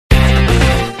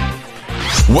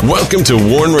Welcome to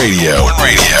Warn Radio.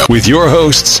 With your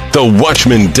hosts, the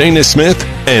Watchman Dana Smith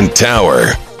and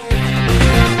Tower.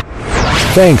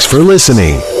 Thanks for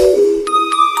listening.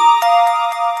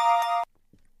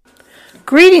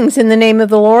 Greetings in the name of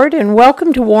the Lord, and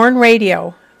welcome to Warn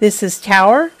Radio. This is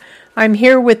Tower. I'm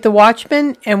here with the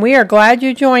Watchman, and we are glad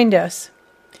you joined us.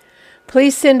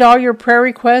 Please send all your prayer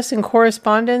requests and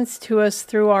correspondence to us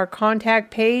through our contact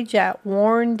page at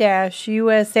warn-usa.com.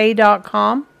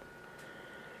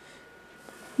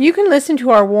 You can listen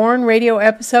to our Warn Radio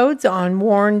episodes on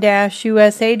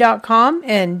warn-usa.com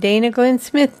and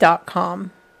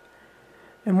danaglennsmith.com.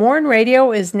 And Warn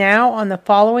Radio is now on the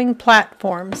following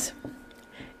platforms: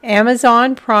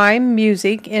 Amazon Prime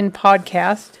Music in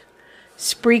podcast,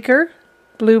 Spreaker,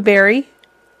 Blueberry,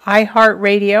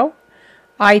 iHeartRadio,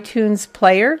 iTunes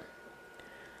Player,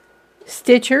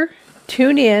 Stitcher,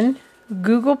 TuneIn,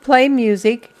 Google Play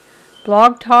Music,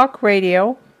 Blog Talk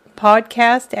Radio,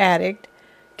 Podcast Addict,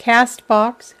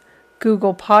 Castbox,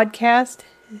 Google Podcast,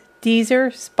 Deezer,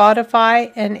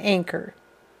 Spotify, and Anchor.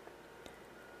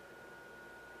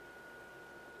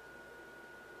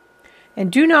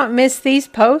 And do not miss these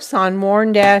posts on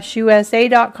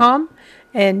warn-usa.com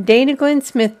and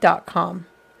danaglennsmith.com.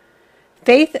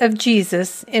 Faith of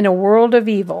Jesus in a World of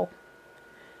Evil.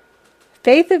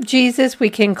 Faith of Jesus,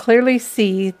 we can clearly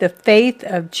see the faith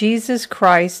of Jesus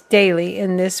Christ daily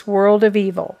in this world of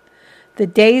evil. The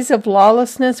days of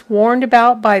lawlessness warned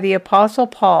about by the Apostle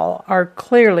Paul are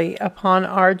clearly upon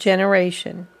our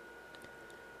generation.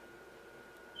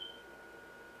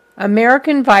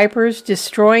 American vipers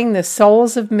destroying the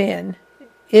souls of men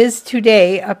is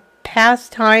today a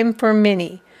pastime for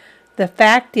many. The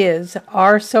fact is,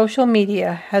 our social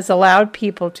media has allowed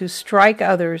people to strike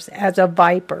others as a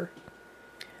viper.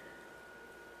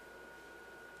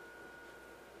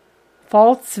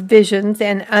 False visions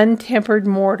and untempered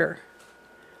mortar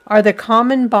are the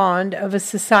common bond of a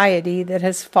society that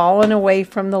has fallen away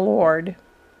from the Lord.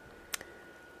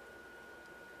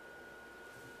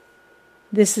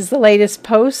 This is the latest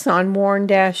post on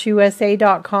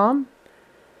warn-usa.com.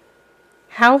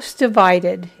 House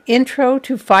Divided, Intro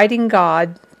to Fighting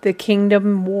God, the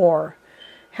Kingdom War.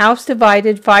 House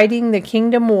Divided, Fighting the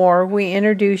Kingdom War, we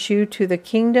introduce you to the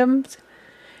kingdoms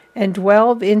and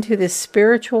delve into this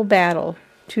spiritual battle.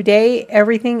 Today,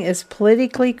 everything is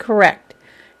politically correct.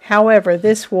 However,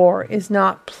 this war is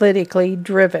not politically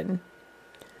driven.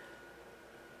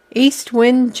 East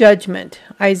Wind Judgment,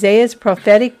 Isaiah's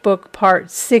prophetic book,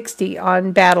 part 60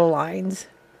 on battle lines.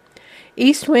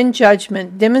 East Wind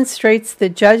Judgment demonstrates the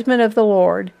judgment of the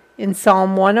Lord. In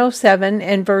Psalm 107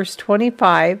 and verse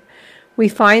 25, we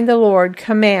find the Lord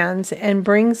commands and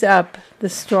brings up the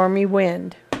stormy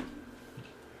wind.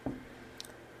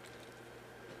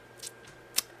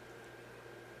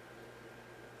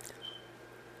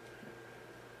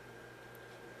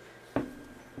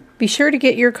 Be sure to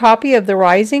get your copy of The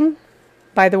Rising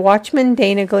by the Watchman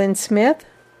Dana Glenn Smith.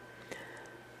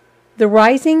 The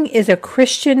Rising is a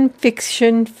Christian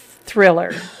fiction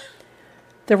thriller.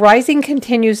 The Rising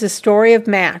continues the story of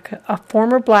Mac, a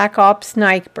former Black Ops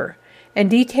sniper,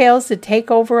 and details the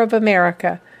takeover of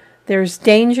America. There's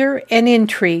danger and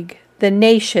intrigue. The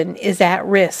nation is at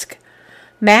risk.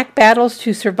 Mac battles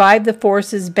to survive the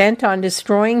forces bent on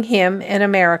destroying him and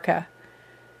America.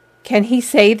 Can he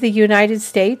save the United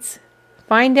States?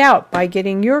 Find out by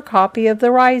getting your copy of The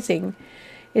Rising.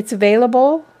 It's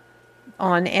available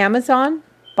on Amazon,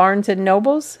 Barnes &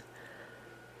 Nobles,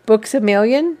 Books A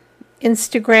Million,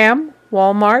 Instagram,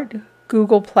 Walmart,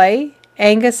 Google Play,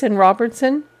 Angus &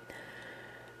 Robertson.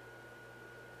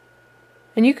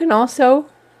 And you can also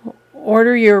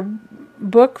order your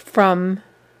book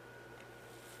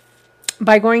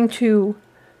by going to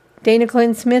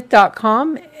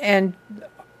danaglennsmith.com and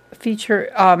feature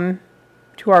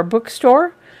to our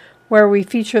bookstore, where we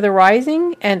feature The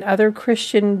Rising and other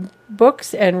Christian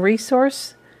books and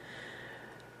resource.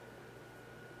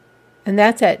 And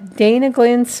that's at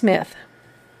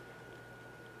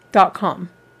danaglennsmith.com.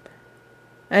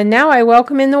 And now I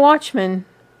welcome in the Watchman.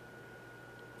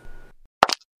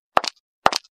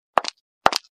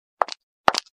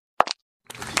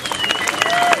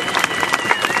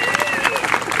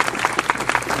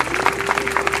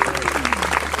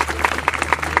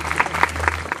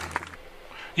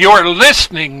 You're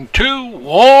listening to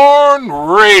Warn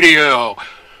Radio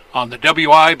on the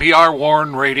WIBR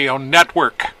Warn Radio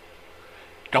Network.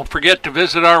 Don't forget to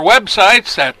visit our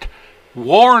websites at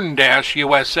warn-usa.com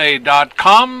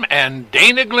and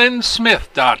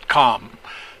danaglennsmith.com.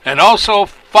 And also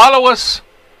follow us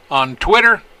on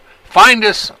Twitter, find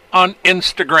us on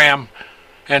Instagram,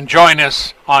 and join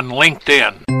us on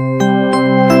LinkedIn.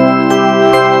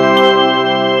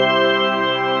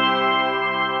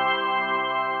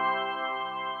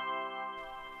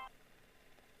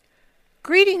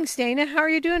 Greetings, Dana. How are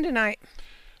you doing tonight?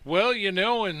 Well,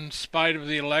 in spite of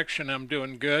the election, I'm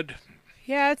doing good.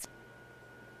 Yeah, it's...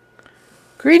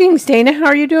 Greetings, Dana. How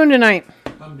are you doing tonight?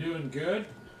 I'm doing good.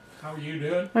 How are you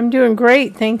doing? I'm doing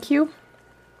great, thank you.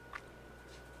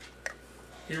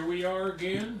 Here we are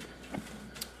again.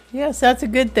 Yes, that's a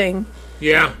good thing.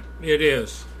 Yeah, it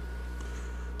is.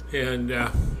 And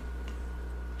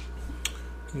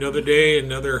another day,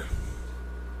 another...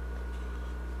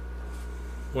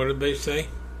 What did they say?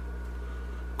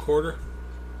 Quarter?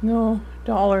 No,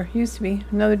 dollar. Used to be.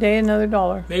 Another day, another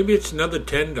dollar. Maybe it's another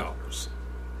 $10.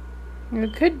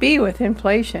 It could be with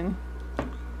inflation.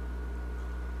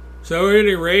 So at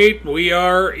any rate, we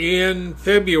are in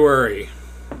February.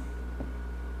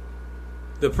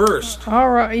 The 1st.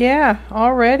 All right, yeah,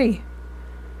 already.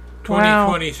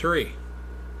 2023. Wow.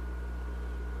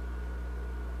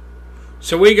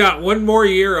 So we got one more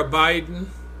year of Biden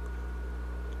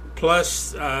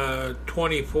plus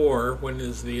 24. When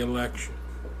is the election?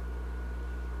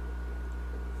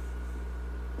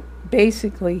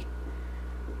 Basically,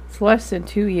 it's less than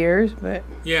 2 years, but...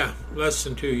 Yeah, less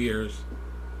than 2 years.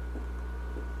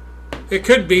 It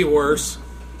could be worse.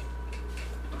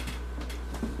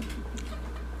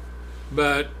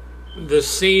 But the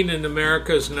scene in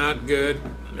America is not good.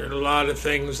 There are a lot of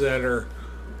things that are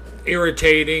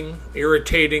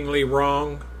irritatingly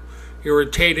wrong,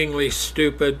 irritatingly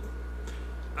stupid,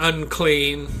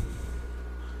 unclean.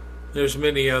 There's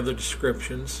many other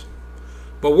descriptions.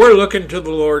 But we're looking to the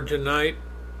Lord tonight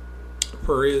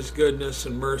for His goodness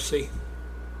and mercy.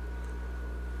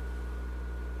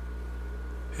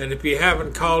 And if you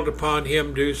haven't called upon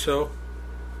Him, do so.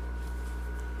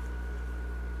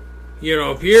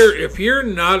 If you're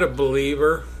not a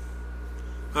believer,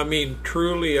 I mean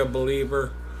truly a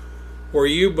believer, where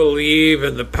you believe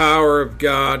in the power of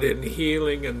God and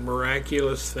healing and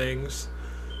miraculous things,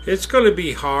 it's going to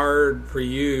be hard for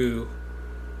you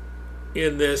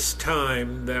in this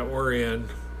time that we're in,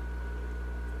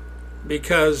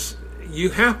 because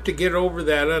you have to get over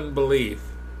that unbelief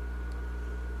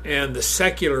and the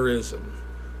secularism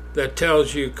that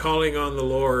tells you calling on the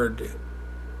Lord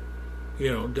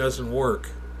doesn't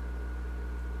work.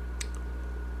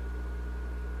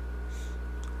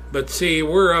 But see,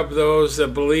 we're of those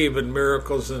that believe in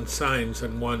miracles and signs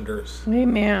and wonders.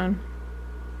 Amen.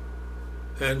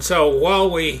 And so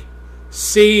while we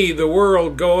see the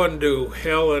world going to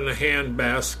hell in a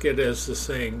handbasket, as the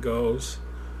saying goes,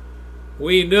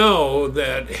 we know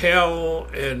that hell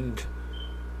and,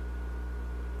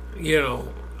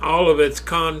 all of its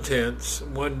contents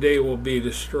one day will be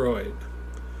destroyed.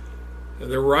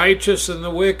 The righteous and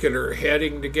the wicked are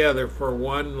heading together for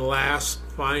one last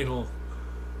final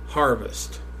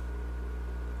harvest.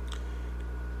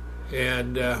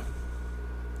 And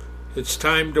it's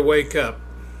time to wake up.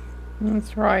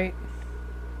 That's right.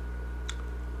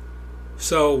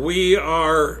 So we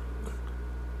are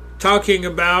talking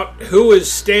about who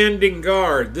is standing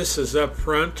guard. This is up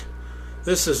front.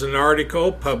 This is an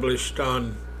article published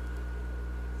on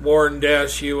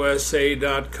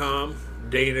warn-usa.com,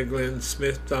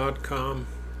 danaglennsmith.com.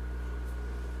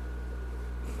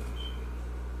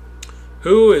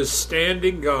 Who is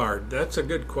standing guard? That's a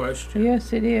good question.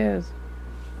 Yes, it is.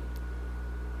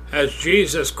 As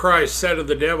Jesus Christ said of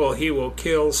the devil, he will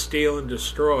kill, steal, and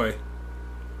destroy.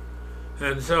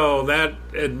 And so that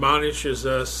admonishes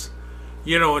us.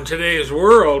 In today's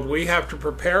world, we have to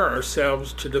prepare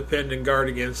ourselves to defend and guard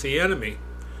against the enemy.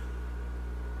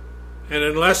 And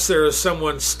unless there is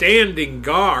someone standing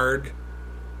guard,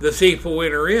 the thief will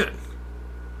enter in.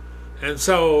 And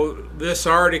so this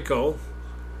article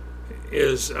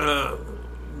is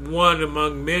one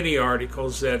among many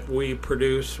articles that we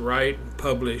produce, write, and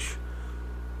publish.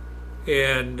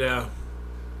 And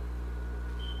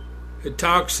it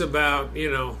talks about,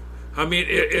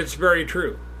 it's very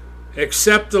true.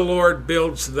 Except the Lord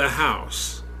builds the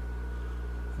house,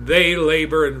 they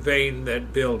labor in vain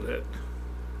that build it.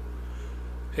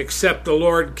 Except the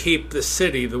Lord keep the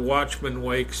city, the watchman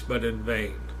wakes but in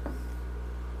vain.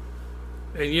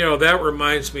 And that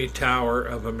reminds me, Tower,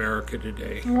 of America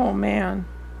today. Oh, man.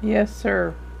 Yes,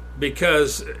 sir.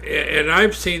 Because, and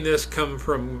I've seen this come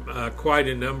from quite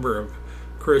a number of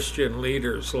Christian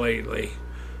leaders lately.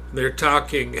 They're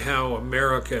talking how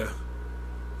America,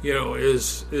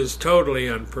 is totally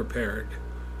unprepared.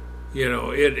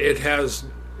 It has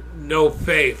no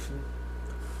faith,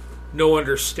 no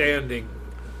understanding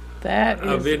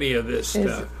of any of this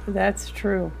stuff. That's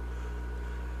true.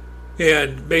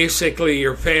 And basically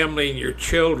your family and your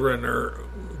children are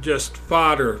just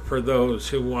fodder for those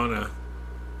who want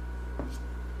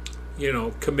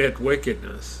to, commit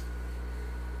wickedness.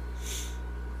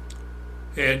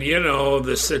 And you know,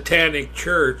 the Satanic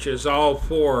Church is all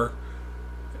for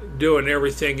doing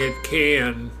everything it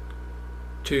can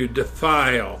to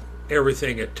defile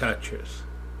everything it touches.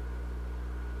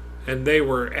 And they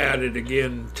were at it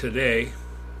again today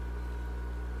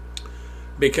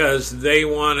because they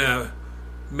want to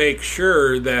make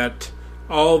sure that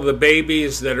all the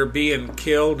babies that are being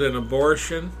killed in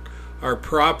abortion are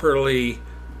properly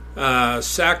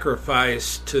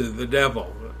sacrificed to the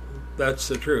devil. That's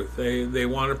the truth. They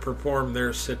want to perform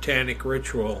their satanic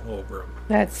ritual over them.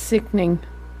 That's sickening.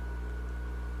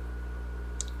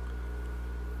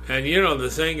 And you know, the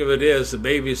thing of it is, the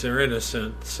babies are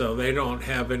innocent, so they don't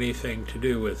have anything to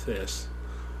do with this.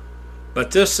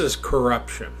 But this is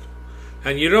corruption.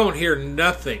 And you don't hear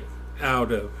nothing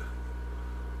out of,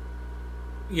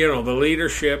 you know, the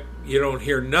leadership. You don't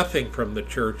hear nothing from the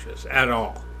churches at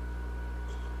all.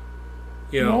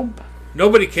 You know, Nope.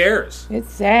 Nobody cares.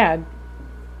 It's sad.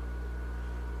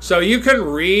 So you can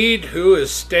read who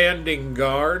is standing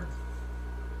guard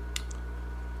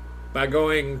by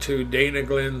going to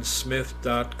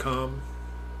DanaGlynnSmith.com,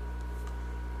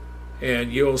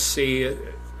 and you'll see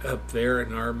it up there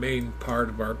in our main part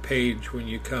of our page when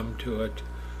you come to it.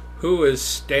 Who is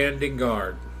standing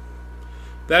guard?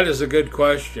 That is a good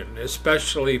question,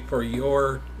 especially for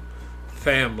your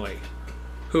family.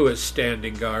 Who is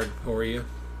standing guard for you?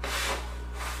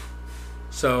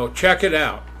 So check it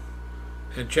out.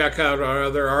 And check out our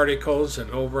other articles,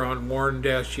 and over on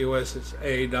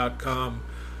warn-usa.com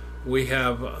we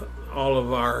have all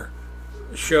of our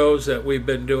shows that we've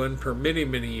been doing for many,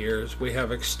 many years. We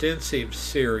have extensive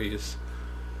series,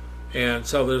 and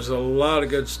so there's a lot of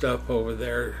good stuff over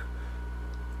there.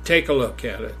 Take a look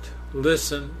at it.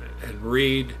 Listen and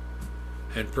read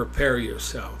and prepare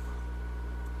yourself.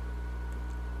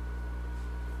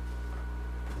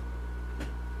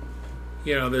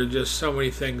 You know, there's just so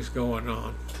many things going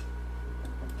on.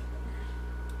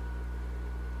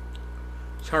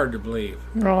 It's hard to believe.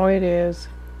 Oh, it is.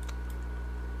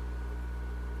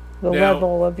 The Now-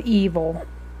 level of evil.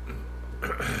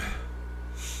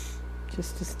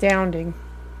 Just astounding.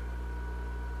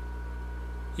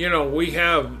 You know, we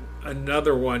have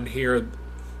another one here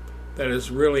that is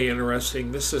really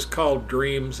interesting. This is called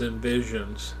Dreams and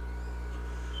Visions.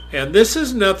 And this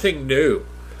is nothing new.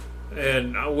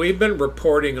 And we've been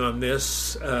reporting on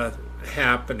this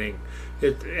happening.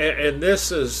 And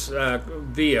this is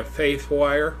via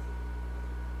FaithWire.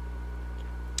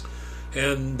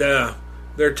 And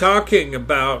they're talking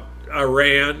about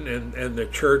Iran and the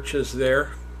churches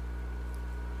there.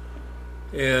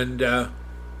 And a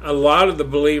lot of the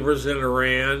believers in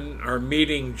Iran are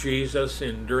meeting Jesus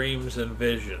in dreams and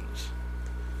visions.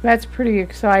 That's pretty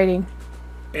exciting.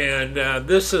 And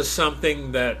this is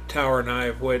something that Tower and I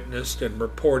have witnessed and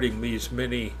reporting these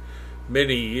many,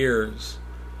 many years,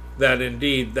 that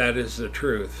indeed that is the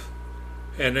truth.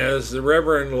 And as the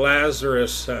Reverend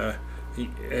Lazarus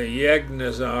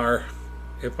Yegnazar,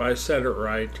 if I said it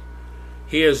right,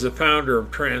 he is the founder of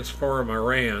Transform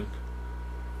Iran.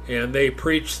 And they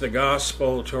preach the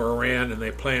gospel to Iran and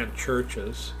they plant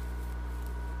churches.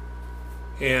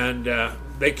 And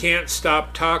they can't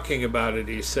stop talking about it,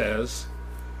 he says.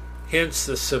 Hence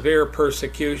the severe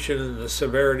persecution and the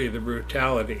severity of the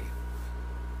brutality.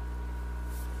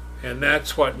 And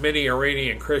that's what many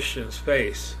Iranian Christians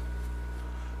face.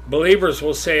 Believers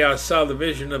will say, I saw the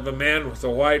vision of a man with a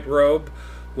white robe,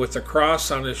 with a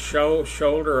cross on his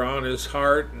shoulder, on his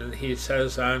heart, and he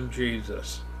says, I'm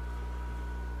Jesus.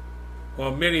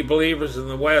 While many believers in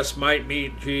the West might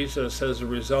meet Jesus as a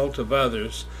result of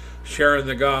others sharing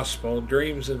the gospel,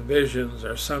 dreams and visions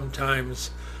are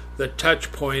sometimes the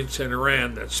touch points in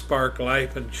Iran that spark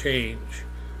life and change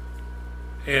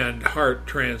and heart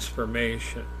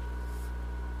transformation.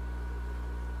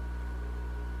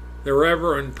 The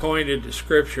Reverend pointed to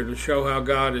Scripture to show how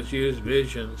God has used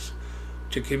visions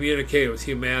to communicate with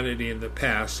humanity in the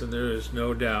past, and there is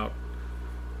no doubt.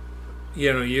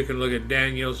 You know, you can look at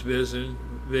Daniel's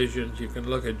visions, you can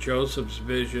look at Joseph's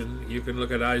vision, you can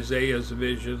look at Isaiah's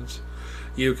visions,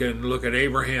 you can look at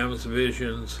Abraham's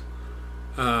visions,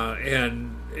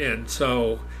 and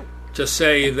so to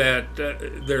say that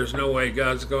there's no way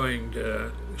God's going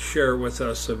to share with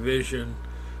us a vision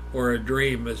or a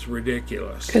dream is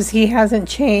ridiculous. Because he hasn't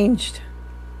changed.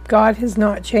 God has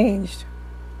not changed.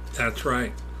 That's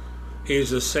right. He's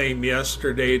the same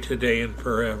yesterday, today, and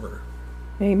forever.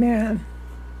 Amen.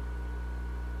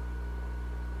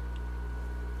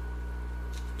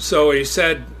 So he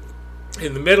said,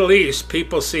 in the Middle East,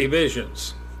 people see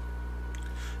visions.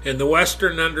 In the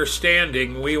Western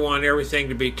understanding, we want everything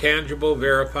to be tangible,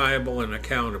 verifiable, and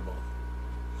accountable.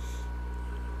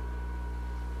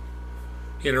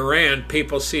 In Iran,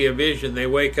 people see a vision, they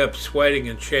wake up sweating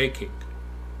and shaking.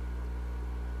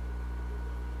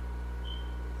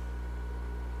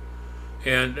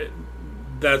 And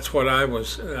that's what I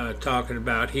was talking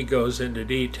about. He goes into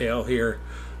detail here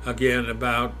again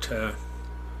about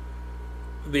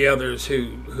the others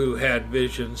who had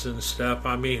visions and stuff.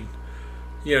 I mean,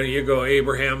 you know, you go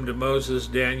Abraham to Moses,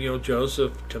 Daniel,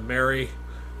 Joseph to Mary,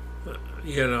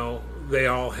 you know, they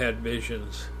all had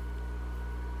visions.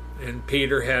 And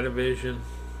Peter had a vision.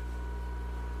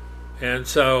 And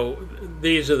so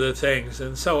these are the things.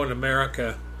 And so in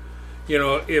America, you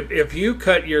know, if you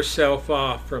cut yourself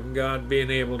off from God being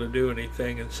able to do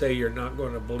anything and say you're not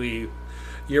going to believe,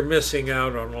 you're missing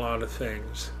out on a lot of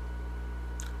things.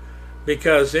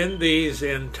 Because in these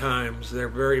end times, they're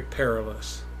very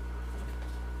perilous.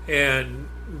 And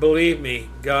believe me,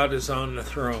 God is on the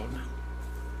throne.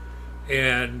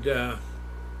 And,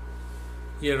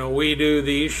 you know, we do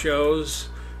these shows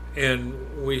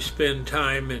and we spend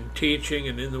time in teaching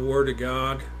and in the Word of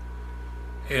God.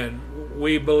 And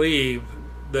we believe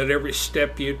that every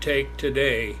step you take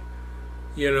today,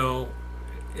 you know,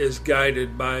 is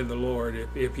guided by the Lord.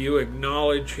 If you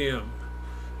acknowledge Him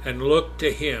and look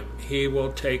to Him, He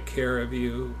will take care of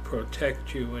you,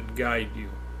 protect you, and guide you.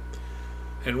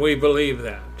 And we believe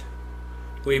that.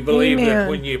 We believe Amen. that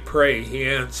when you pray, He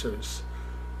answers.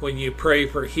 When you pray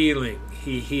for healing,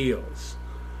 He heals.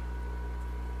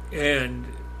 And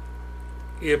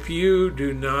if you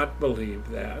do not believe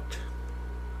that,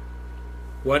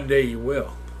 one day you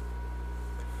will.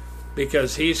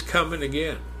 Because He's coming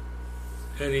again.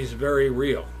 And He's very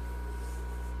real.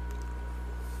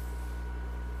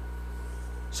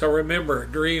 So remember,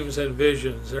 dreams and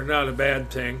visions are not a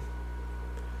bad thing,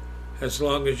 as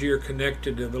long as you're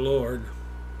connected to the Lord.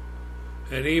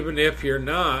 And even if you're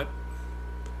not,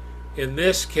 in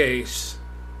this case,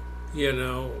 you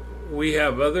know, we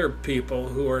have other people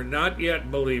who are not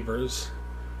yet believers,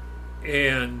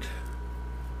 and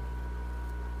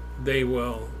they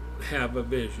will have a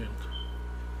vision.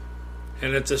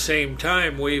 And at the same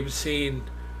time, we've seen,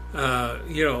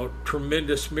 you know,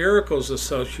 tremendous miracles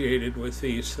associated with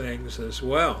these things as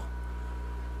well.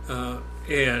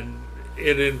 And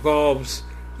it involves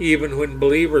even when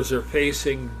believers are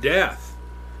facing death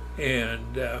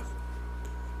and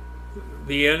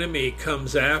the enemy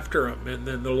comes after them, and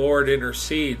then the Lord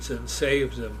intercedes and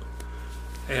saves them.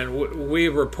 And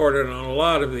we've reported on a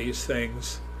lot of these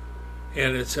things,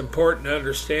 and it's important to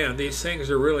understand these things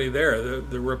are really there.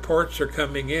 The reports are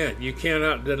coming in. You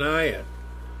cannot deny it.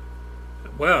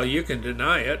 Well, you can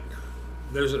deny it.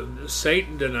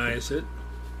 Satan denies it.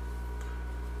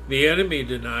 The enemy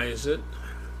denies it.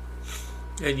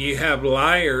 And you have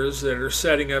liars that are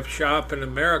setting up shop in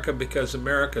America because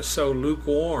America's so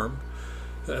lukewarm.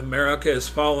 America has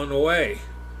fallen away.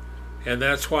 And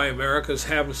that's why America's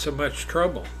having so much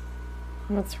trouble.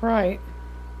 That's right.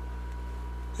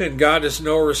 And God is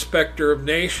no respecter of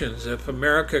nations. If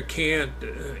America can't,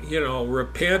 you know,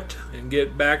 repent and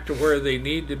get back to where they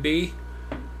need to be,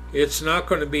 it's not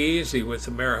going to be easy with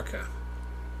America.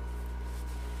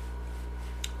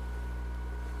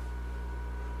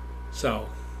 So,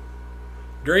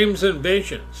 dreams and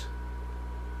visions.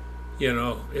 You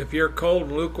know, if you're cold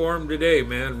and lukewarm today,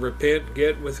 man, repent,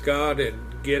 get with God,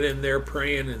 and get in there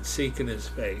praying and seeking His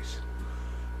face.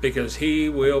 Because He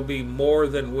will be more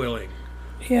than willing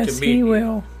Yes, to meet He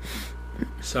will.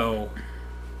 So,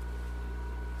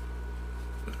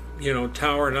 you know,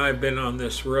 Tower and I have been on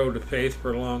this road of faith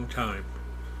for a long time.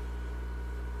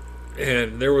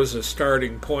 And there was a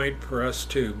starting point for us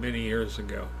too, many years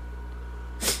ago.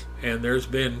 And there's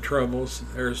been troubles,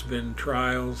 there's been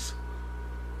trials,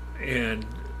 and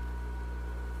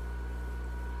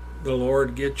the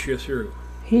Lord gets you through.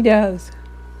 He does.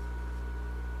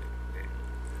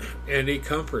 And He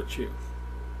comforts you.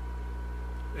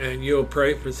 And you'll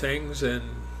pray for things, and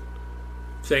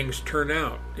things turn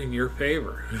out in your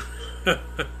favor.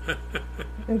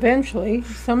 Eventually,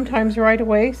 sometimes right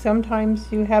away,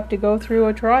 sometimes you have to go through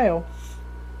a trial.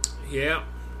 Yeah.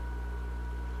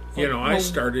 You know, I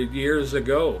started years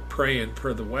ago praying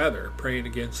for the weather, praying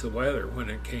against the weather when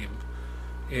it came.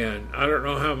 And I don't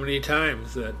know how many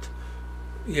times that,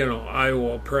 you know, I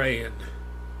will pray and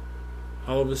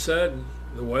all of a sudden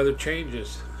the weather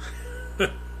changes.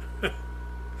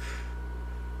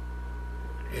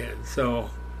 And so,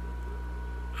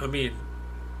 I mean,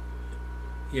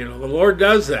 you know, the Lord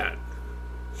does that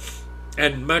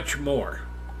and much more.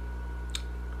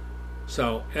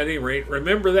 So, at any rate,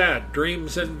 remember that.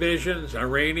 Dreams and visions.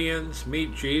 Iranians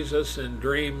meet Jesus in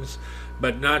dreams,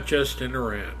 but not just in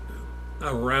Iran.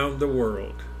 Around the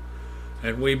world.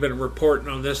 And we've been reporting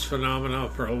on this phenomenon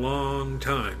for a long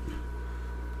time.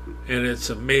 And it's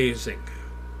amazing.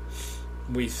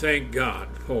 We thank God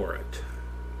for it.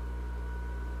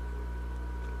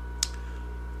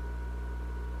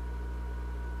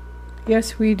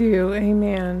 Yes, we do.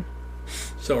 Amen.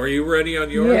 So are you ready on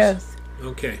yours? Yes.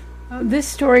 Okay. This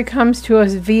story comes to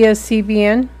us via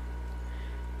CBN,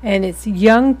 and it's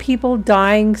young people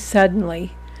dying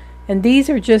suddenly. And these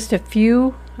are just a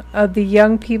few of the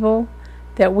young people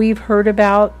that we've heard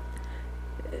about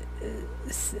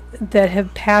that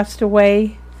have passed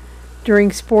away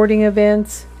during sporting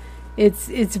events.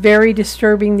 It's very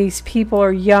disturbing. These people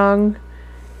are young,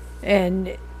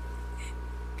 and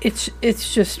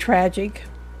it's just tragic.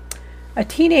 A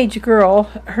teenage girl,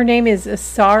 her name is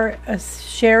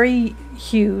Sherry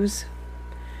Hughes,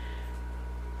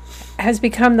 has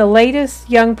become the latest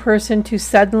young person to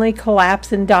suddenly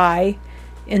collapse and die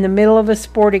in the middle of a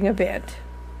sporting event.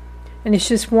 And it's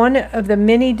just one of the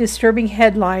many disturbing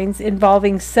headlines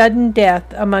involving sudden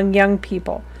death among young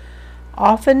people,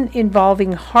 often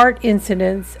involving heart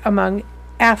incidents among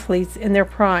athletes in their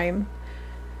prime.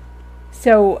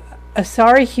 So,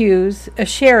 Sherry Hughes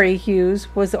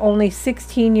was only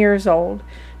 16 years old.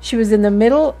 She was in the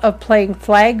middle of playing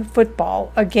flag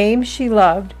football, a game she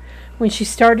loved, when she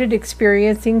started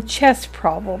experiencing chest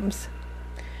problems.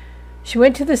 She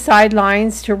went to the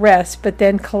sidelines to rest, but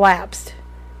then collapsed.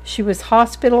 She was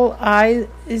hospitalized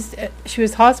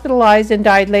and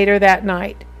died later that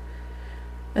night.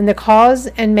 And the cause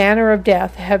and manner of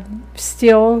death have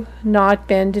still not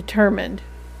been determined.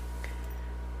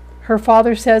 Her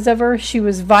father says of her, she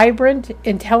was vibrant,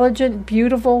 intelligent,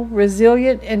 beautiful,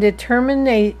 resilient, and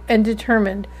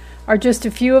determined are just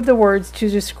a few of the words to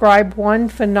describe one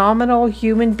phenomenal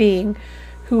human being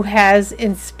who has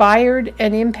inspired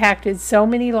and impacted so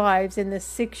many lives in the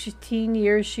 16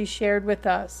 years she shared with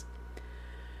us.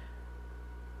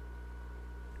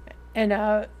 And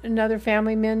another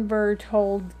family member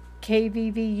told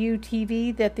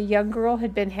KVVU-TV that the young girl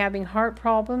had been having heart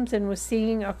problems and was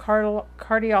seeing a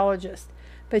cardiologist,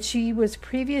 but she was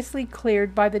previously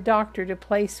cleared by the doctor to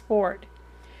play sport.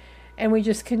 And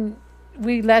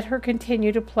we let her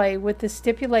continue to play with the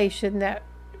stipulation that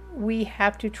we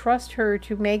have to trust her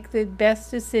to make the best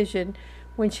decision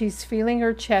when she's feeling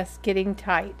her chest getting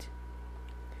tight.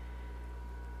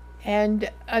 And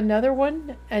another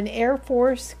one, an Air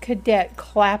Force cadet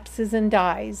collapses and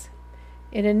dies.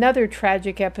 In another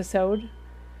tragic episode,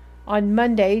 on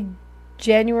Monday,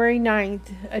 January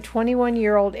 9th, a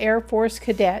 21-year-old Air Force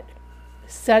cadet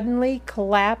suddenly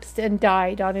collapsed and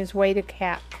died on his way to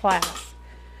class.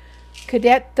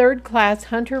 Cadet 3rd Class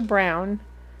Hunter Brown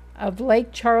of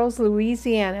Lake Charles,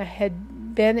 Louisiana,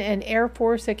 had been an Air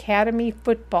Force Academy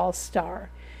football star.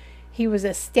 He was a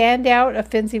standout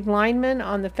offensive lineman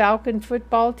on the Falcon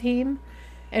football team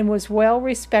and was well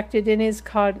respected in his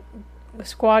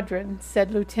squadron,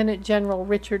 said Lieutenant General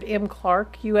Richard M.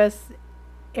 Clark, U.S.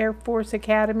 Air Force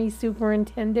Academy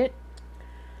Superintendent.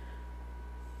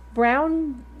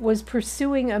 Brown was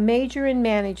pursuing a major in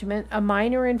management, a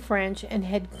minor in French, and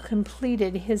had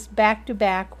completed his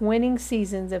back-to-back winning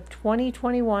seasons of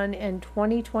 2021 and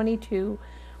 2022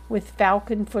 with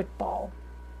Falcon football.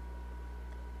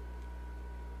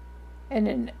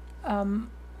 And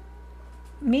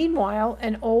meanwhile,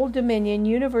 an Old Dominion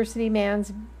University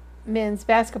men's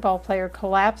basketball player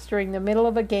collapsed during the middle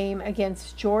of a game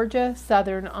against Georgia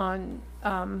Southern on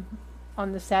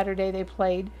the Saturday they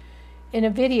played. In a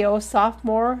video,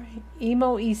 sophomore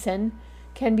Emo Eason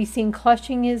can be seen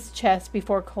clutching his chest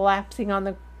before collapsing on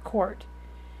the court.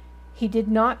 He did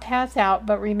not pass out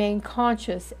but remained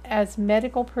conscious as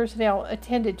medical personnel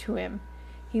attended to him.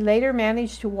 He later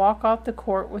managed to walk off the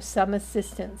court with some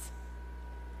assistance.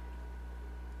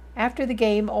 After the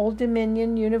game, Old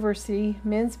Dominion University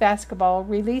men's basketball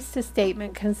released a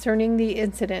statement concerning the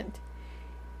incident.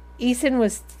 Eason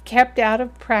was kept out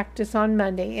of practice on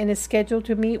Monday and is scheduled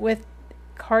to meet with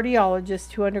cardiologists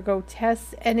to undergo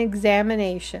tests and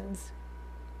examinations.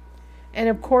 And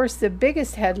of course, the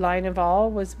biggest headline of all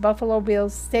was Buffalo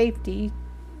Bills safety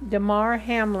Damar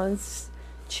Hamlin's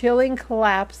chilling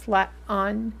collapse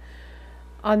on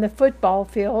the football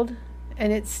field,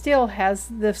 and it still has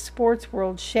the sports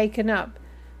world shaken up,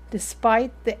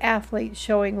 despite the athlete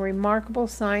showing remarkable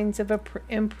signs of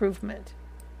improvement.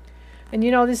 And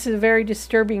this is a very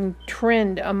disturbing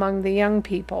trend among the young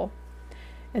people.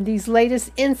 And these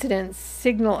latest incidents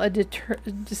signal a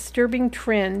disturbing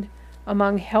trend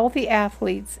among healthy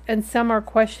athletes, and some are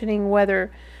questioning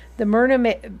whether the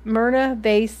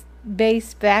Myrna-based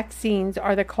vaccines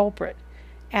are the culprit.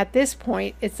 At this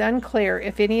point, it's unclear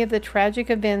if any of the tragic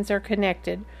events are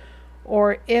connected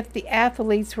or if the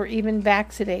athletes were even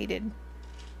vaccinated.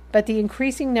 But the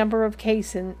increasing number of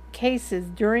cases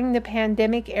during the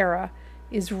pandemic era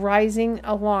is rising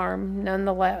alarm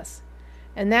nonetheless.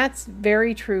 And that's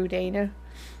very true, Dana.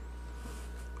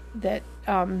 That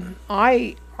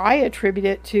I attribute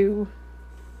it to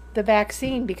the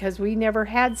vaccine, because we never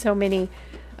had so many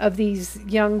of these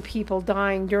young people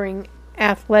dying during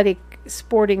athletic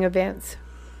sporting events.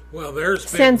 Well, there's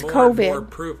been since more COVID. and more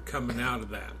proof coming out of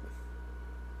that.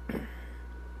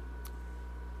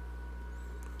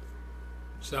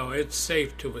 So it's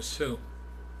safe to assume.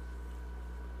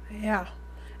 Yeah.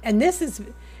 And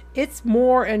it's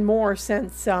more and more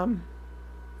since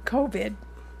COVID.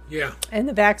 Yeah. And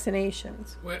the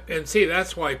vaccinations. Well, and see,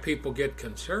 that's why people get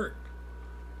concerned.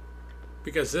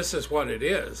 Because this is what it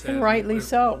is. And rightly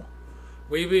so.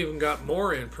 We've even got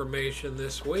more information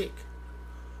this week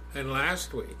and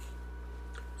last week.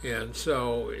 And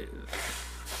so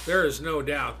there is no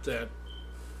doubt that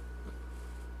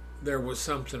there was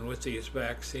something with these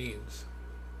vaccines.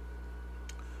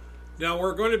 Now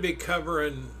we're going to be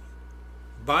covering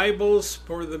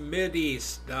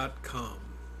BiblesForTheMidEast.com.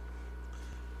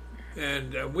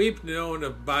 And we've known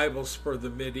of Bibles for the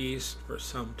Mideast for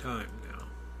some time now.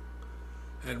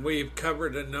 And we've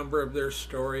covered a number of their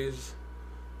stories.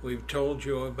 We've told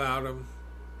you about them.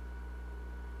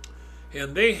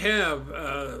 And they have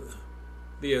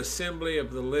the Assembly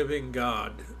of the Living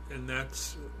God, and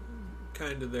that's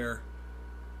kind of their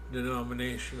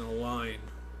denominational line.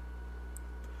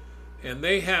 And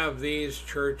they have these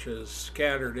churches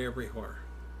scattered everywhere.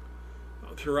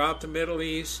 Throughout the Middle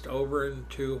East, over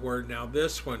into where now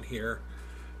this one here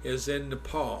is in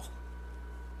Nepal.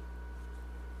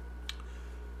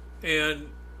 And,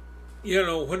 you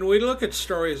know, when we look at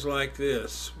stories like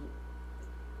this,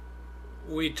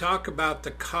 we talk about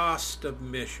the cost of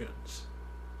missions.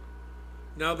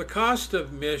 Now, the cost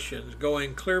of missions,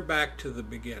 going clear back to the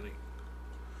beginning,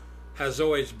 has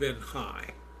always been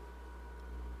high.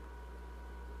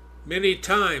 Many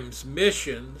times,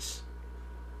 missions,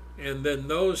 and then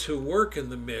those who work in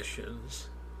the missions,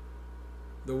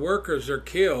 the workers are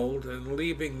killed and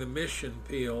leaving the mission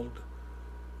field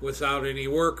without any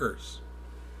workers.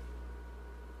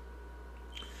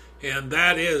 And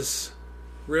that is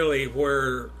really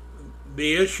where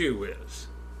the issue is.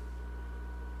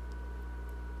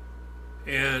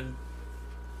 And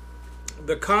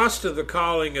the cost of the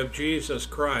calling of Jesus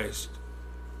Christ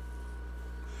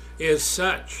is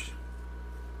such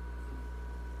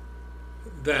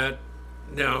that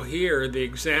now here the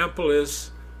example is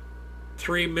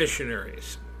 3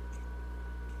 missionaries.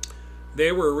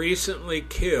 They were recently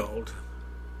killed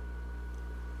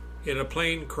in a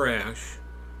plane crash.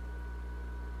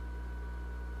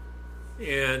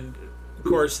 And of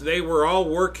course they were all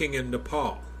working in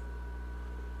Nepal.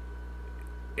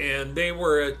 And they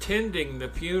were attending the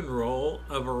funeral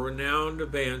of a renowned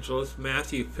evangelist,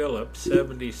 Matthew Phillips,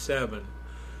 77,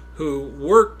 who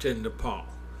worked in Nepal,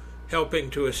 helping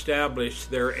to establish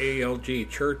their ALG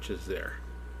churches there.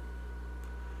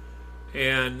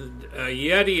 And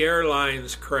Yeti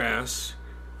Airlines crash,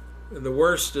 the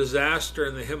worst disaster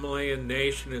in the Himalayan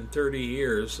nation in 30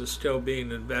 years, is still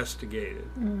being investigated.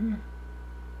 Mm-hmm.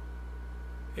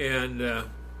 And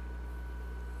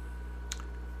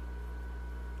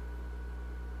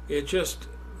it just,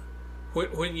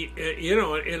 when you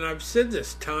know, and I've said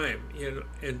this time,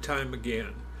 and time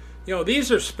again, you know, these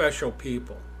are special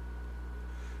people.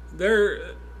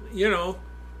 They're, you know,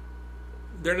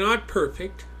 they're not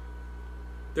perfect.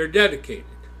 They're dedicated.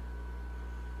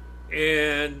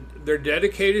 And they're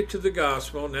dedicated to the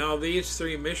gospel. Now, these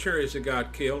 3 missionaries that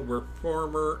got killed were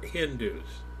former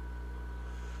Hindus.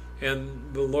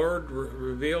 And the Lord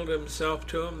revealed himself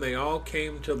to them. They all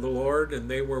came to the Lord, and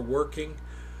they were working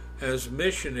as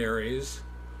missionaries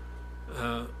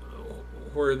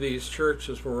where these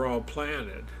churches were all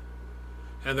planted.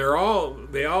 And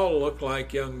they all look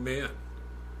like young men,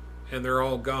 and they're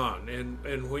all gone.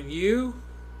 And when you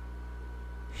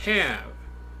have,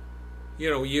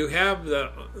 you have the,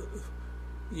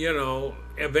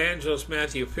 evangelist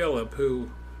Matthew Phillip, who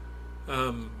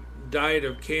died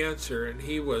of cancer, and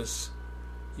he was,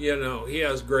 he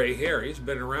has gray hair. He's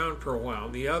been around for a while.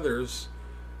 The others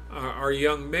are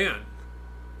young men.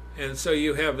 And so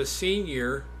you have a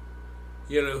senior,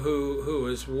 who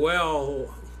is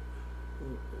well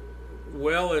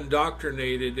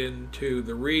indoctrinated into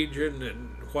the region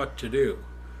and what to do.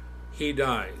 He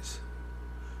dies.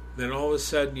 Then all of a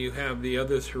sudden you have the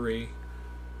other 3,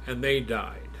 and they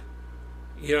died.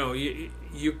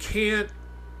 You can't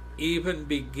even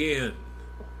begin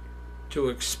to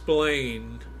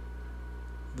explain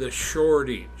the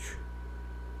shortage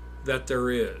that there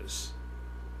is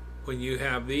when you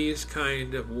have these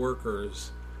kind of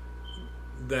workers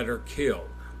that are killed.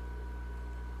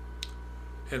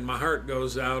 And my heart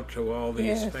goes out to all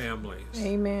these families.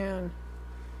 Amen.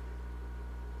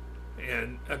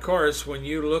 And of course, when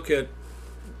you look at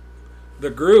the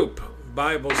group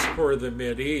Bibles for the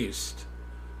Mideast,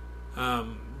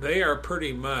 they are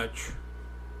pretty much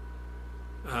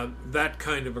that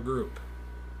kind of a group.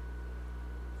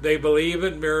 They believe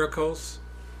in miracles,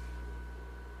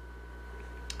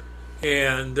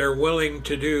 and they're willing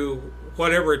to do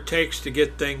whatever it takes to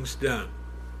get things done.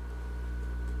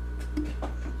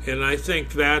 And I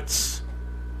think that's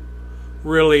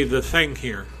really the thing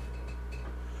here.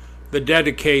 The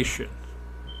dedication.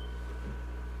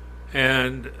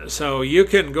 And so you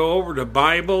can go over to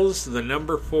Bibles,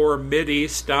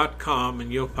 4mideast.com,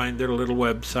 and you'll find their little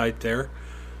website there.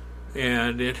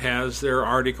 And it has their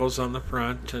articles on the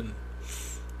front. And,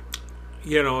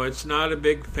 you know, it's not a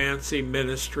big fancy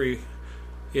ministry.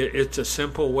 It's a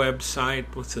simple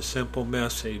website with a simple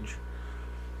message.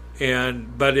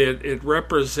 But it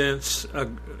represents,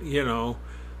 an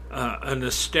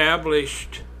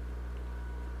established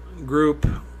group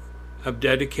of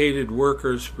dedicated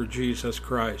workers for Jesus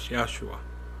Christ, Yeshua.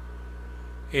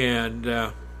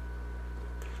 And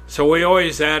so we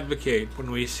always advocate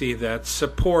when we see that.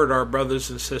 Support our brothers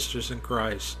and sisters in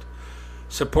Christ.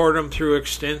 Support them through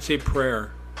extensive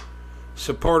prayer.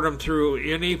 Support them through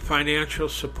any financial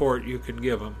support you can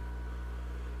give them.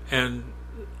 And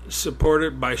support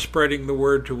it by spreading the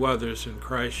word to others in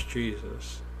Christ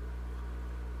Jesus.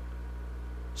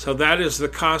 So that is the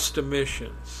cost of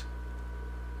missions.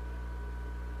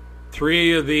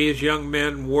 3 of these young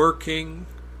men working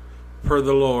for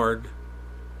the Lord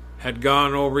had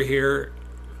gone over here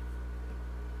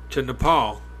to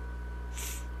Nepal.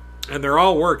 And they're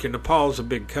all working. Nepal's a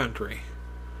big country.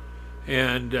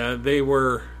 And they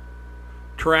were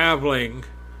traveling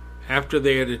after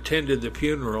they had attended the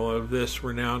funeral of this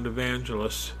renowned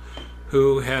evangelist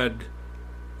who had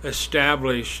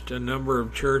established a number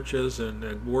of churches and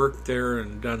had worked there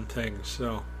and done things.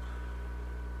 So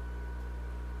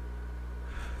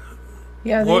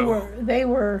yeah, they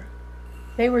were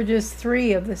just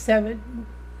 3 of the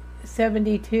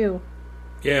 72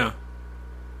 yeah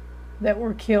that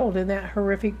were killed in that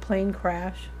horrific plane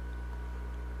crash.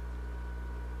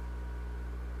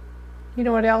 You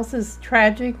know what else is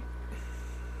tragic?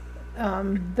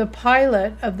 The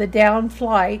pilot of the downed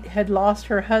flight had lost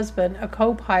her husband, a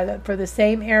co-pilot for the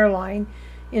same airline,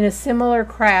 in a similar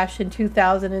crash in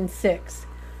 2006,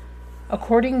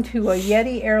 according to a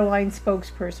Yeti Airline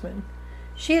spokesperson.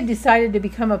 She had decided to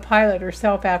become a pilot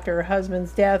herself after her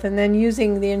husband's death, and then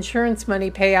using the insurance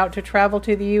money payout to travel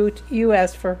to the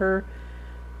U.S. for her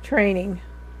training.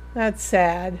 That's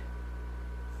sad.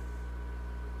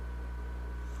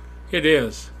 It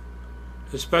is.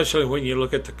 Especially when you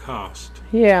look at the cost.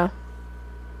 Yeah.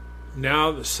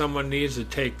 Now that someone needs to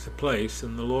take the place,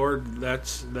 and the Lord,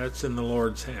 that's in the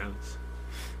Lord's hands.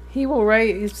 He will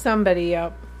raise somebody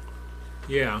up.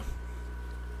 Yeah.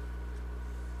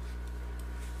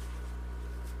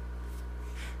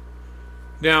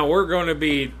 Now we're going to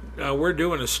be, we're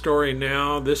doing a story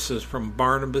now. This is from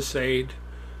Barnabas Aid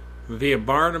via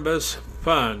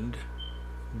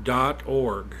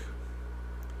barnabasfund.org.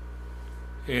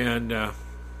 And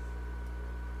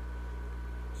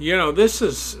this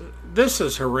is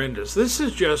horrendous. This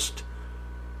is just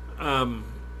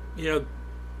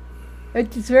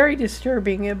it's very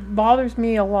disturbing. It bothers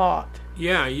me a lot.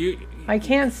 Yeah, I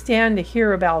can't stand to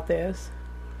hear about this.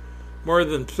 More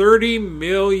than 30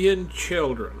 million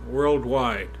children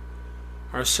worldwide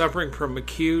are suffering from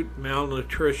acute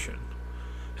malnutrition.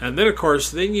 And then, of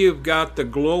course, you've got the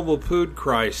global food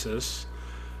crisis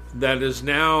that is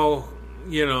now,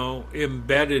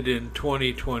 embedded in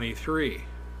 2023.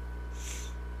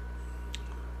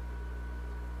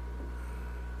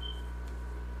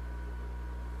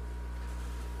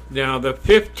 Now, the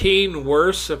 15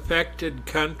 worst affected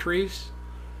countries,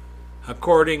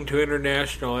 according to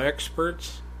international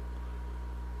experts,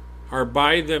 are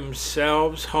by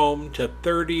themselves home to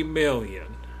 30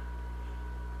 million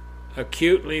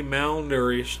acutely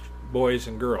malnourished boys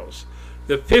and girls.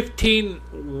 The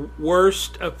 15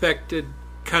 worst affected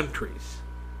countries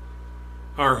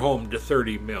are home to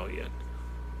 30 million.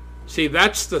 See,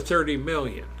 that's the 30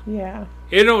 million. Yeah.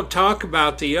 It don't talk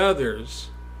about the others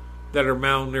that are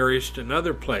malnourished in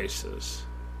other places.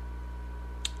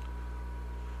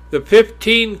 The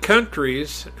 15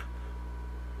 countries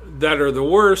that are the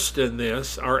worst in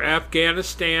this are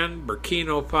Afghanistan,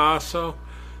 Burkina Faso,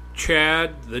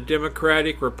 Chad, the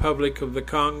Democratic Republic of the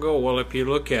Congo. Well, if you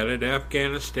look at it,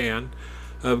 Afghanistan,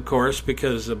 of course,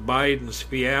 because of Biden's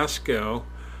fiasco.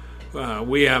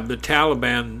 We have the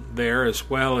Taliban there as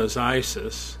well as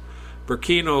ISIS.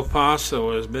 Burkina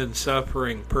Faso has been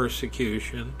suffering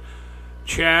persecution.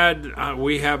 Chad,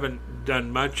 we haven't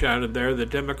done much out of there. The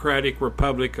Democratic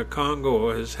Republic of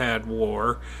Congo has had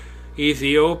war.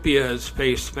 Ethiopia has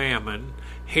faced famine.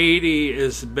 Haiti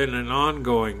has been an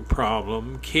ongoing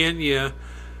problem. Kenya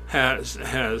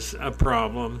has a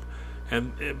problem.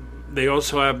 And they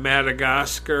also have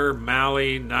Madagascar,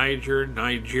 Mali,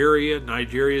 Nigeria.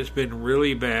 Nigeria's been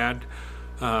really bad.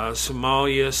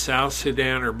 Somalia, South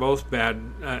Sudan are both bad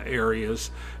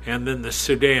areas. And then the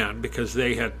Sudan, because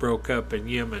they had broke up in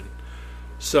Yemen.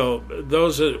 So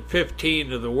those are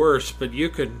 15 of the worst. But you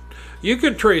can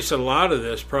trace a lot of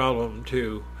this problem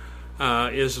to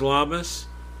Islamists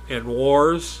and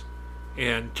wars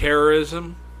and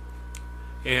terrorism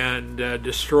and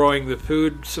destroying the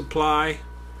food supply.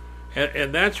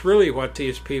 And that's really what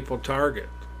these people target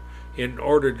in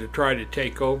order to try to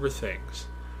take over things.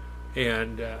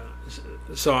 And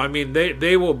so, I mean,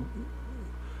 they will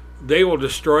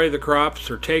destroy the crops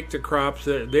or take the crops.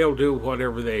 They'll do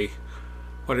whatever they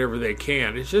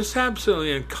can. It's just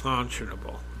absolutely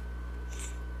unconscionable.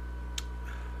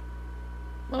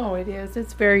 Oh, it is.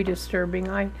 It's very disturbing.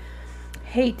 I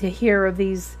hate to hear of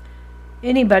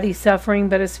anybody suffering,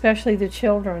 but especially the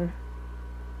children.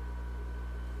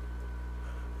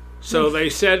 So they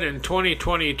said in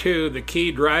 2022 the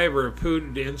key driver of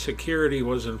food insecurity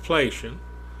was inflation,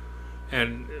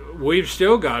 and we've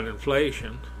still got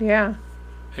inflation. Yeah.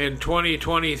 In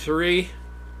 2023,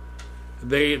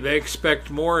 they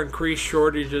expect more increased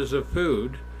shortages of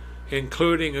food,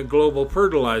 including a global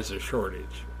fertilizer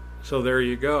shortage. So there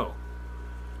you go.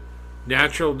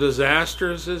 Natural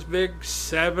disasters is big.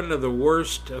 7 of the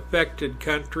worst affected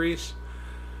countries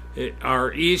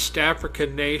are East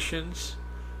African nations,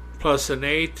 plus an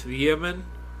 8th, Yemen,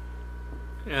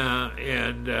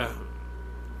 and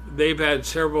they've had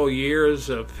several years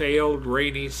of failed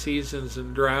rainy seasons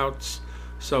and droughts,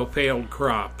 so failed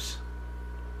crops.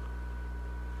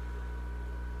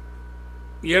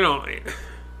 You know,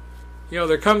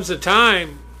 there comes a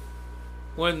time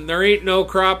when there ain't no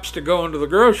crops to go into the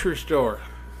grocery store.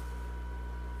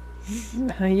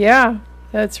 Yeah,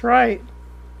 that's right.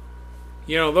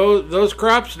 Those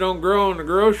crops don't grow in the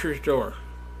grocery store.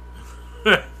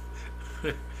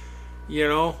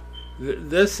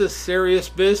 This is serious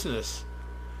business.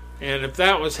 And if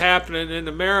that was happening in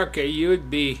America, you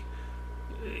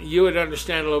would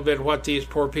understand a little bit what these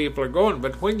poor people are going.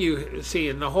 But when you see,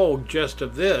 in the whole gist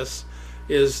of this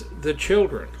is the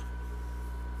children.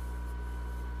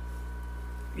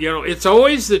 It's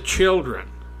always the children.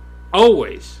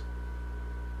 Always.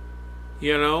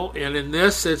 And in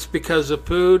this, it's because of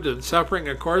food and suffering.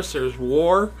 Of course, there's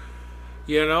war.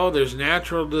 There's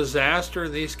natural disaster,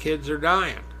 and these kids are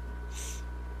dying.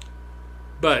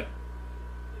 But,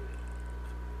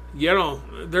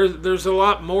 there's a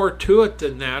lot more to it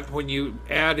than that when you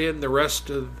add in the rest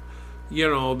of,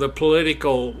 the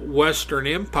political Western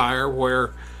Empire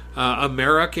where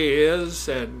America is,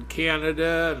 and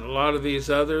Canada, and a lot of these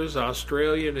others,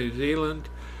 Australia, New Zealand.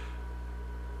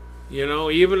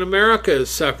 Even America is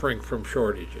suffering from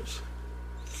shortages.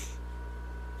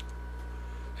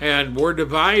 And we're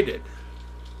divided.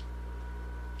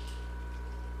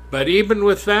 But even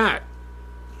with that,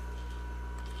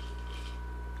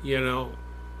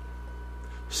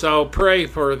 so pray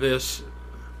for this,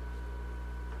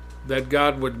 that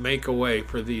God would make a way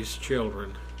for these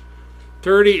children.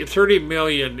 30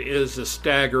 million is a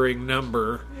staggering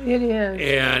number. It is.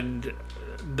 And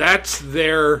that's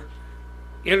their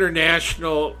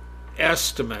international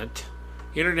estimate.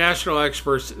 International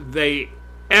experts, they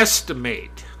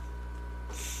estimate.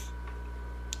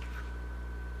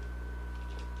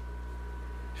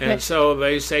 And so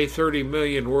they say 30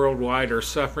 million worldwide are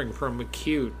suffering from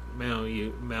acute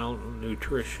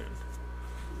malnutrition.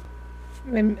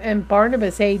 And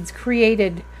Barnabas Aids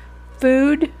created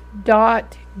Food.Gives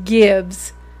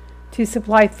to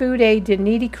supply food aid to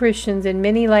needy Christians in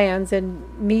many lands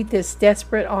and meet this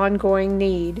desperate ongoing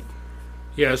need.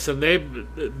 Yes, and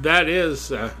that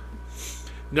is...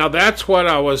 now that's what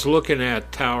I was looking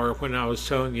at, Tower, when I was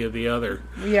telling you the other.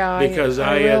 Yeah, because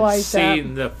I had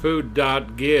seen the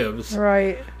Food.Gives.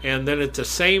 Right. And then at the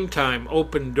same time,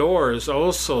 Open Doors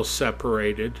also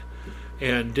separated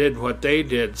and did what they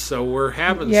did. So we're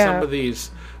having some of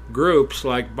these groups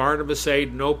like Barnabas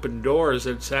Aid and Open Doors.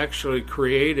 It's actually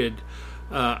created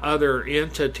other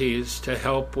entities to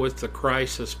help with the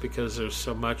crisis because there's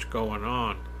so much going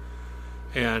on.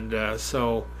 And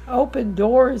so... Open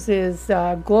Doors is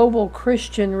Global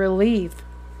Christian Relief.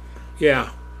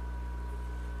 Yeah.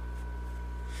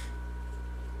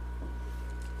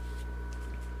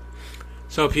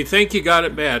 So if you think you got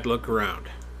it bad, look around.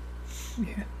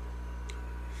 Yeah.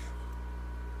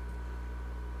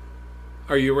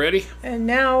 Are you ready? And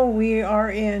now we are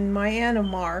in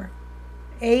Myanmar.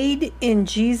 Aid in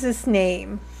Jesus'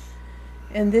 name.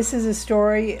 And this is a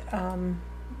story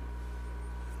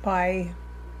by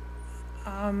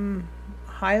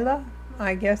Hyla,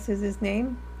 I guess is his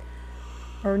name.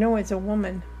 Or no, it's a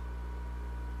woman,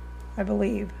 I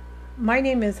believe. My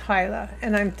name is Hyla,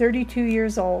 and I'm 32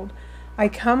 years old. I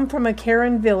come from a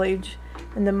Karen village,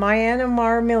 and the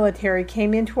Myanmar military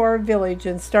came into our village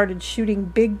and started shooting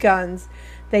big guns.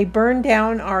 They burned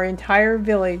down our entire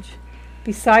village.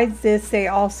 Besides this, they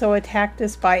also attacked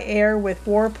us by air with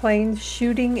warplanes,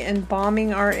 shooting and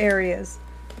bombing our areas.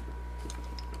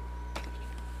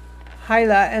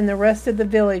 Hyla and the rest of the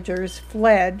villagers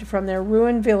fled from their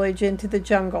ruined village into the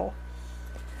jungle.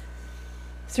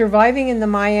 Surviving in the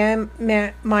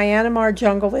Myanmar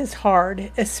jungle is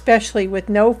hard, especially with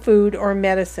no food or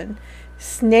medicine.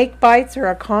 Snake bites are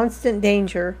a constant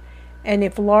danger, and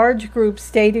if large groups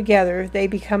stay together, they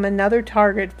become another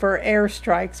target for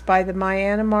airstrikes by the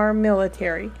Myanmar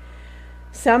military.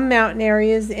 Some mountain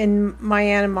areas in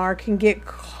Myanmar can get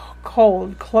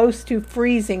cold, close to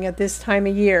freezing at this time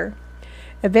of year.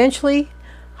 Eventually,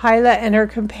 Hyla and her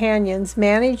companions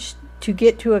managed to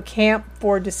get to a camp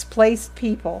for displaced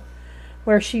people,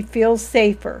 where she feels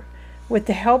safer. With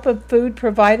the help of food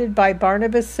provided by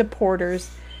Barnabas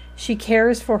supporters, she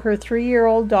cares for her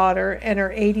 3-year-old daughter and her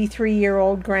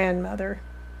 83-year-old grandmother.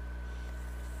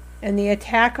 And the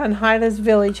attack on Hyla's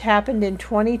village happened in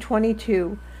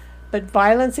 2022, but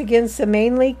violence against the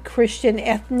mainly Christian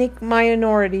ethnic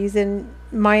minorities in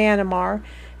Myanmar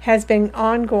has been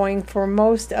ongoing for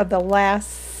most of the last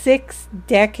 6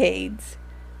 decades.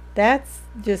 That's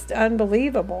just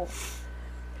unbelievable.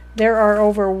 There are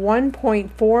over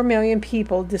 1.4 million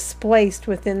people displaced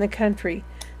within the country.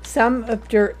 Some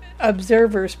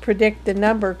observers predict the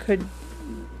number could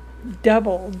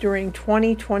double during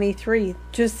 2023.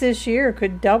 Just this year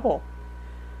could double.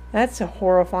 That's a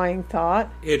horrifying thought.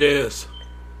 It is.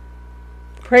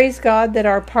 Praise God that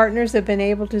our partners have been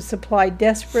able to supply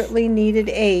desperately needed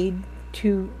aid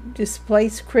to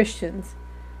displaced Christians.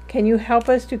 Can you help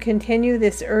us to continue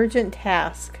this urgent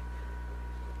task?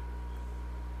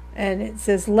 And it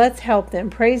says, let's help them.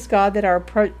 Praise God that our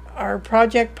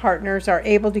project partners are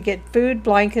able to get food,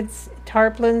 blankets,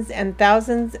 tarpaulins, and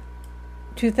thousands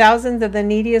of the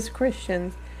neediest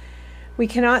Christians. We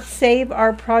cannot save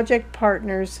our project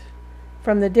partners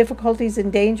from the difficulties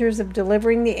and dangers of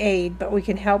delivering the aid, but we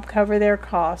can help cover their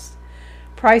costs.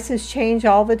 Prices change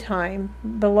all the time.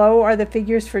 Below are the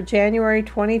figures for January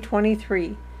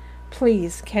 2023.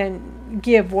 Please can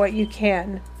give what you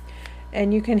can,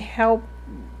 and you can help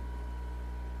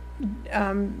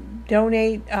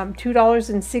donate.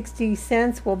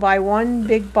 $2.60 will buy one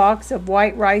big box of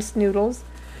white rice noodles.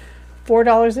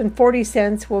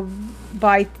 $4.40 will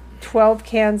buy 12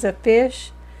 cans of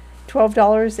fish.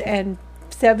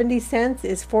 $12.70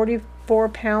 is 44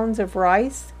 pounds of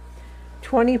rice.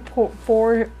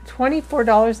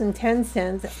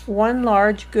 $24.10 one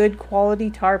large good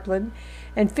quality tarpaulin,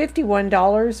 and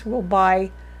 $51 will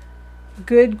buy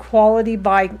 10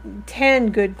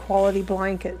 good quality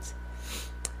blankets.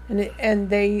 And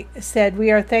they said, we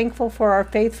are thankful for our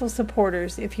faithful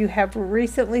supporters. If you have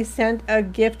recently sent a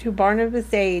gift to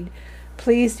Barnabas Aid,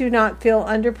 please do not feel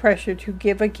under pressure to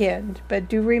give again, but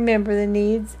do remember the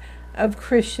needs of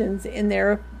Christians in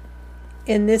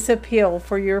this appeal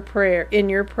for your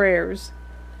prayers.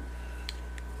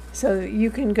 So you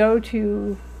can go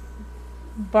to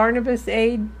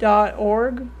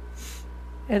barnabasaid.org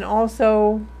and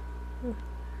also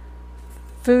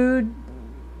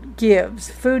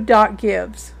food.gives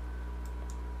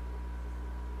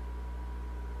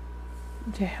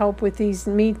to help with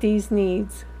meet these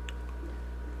needs.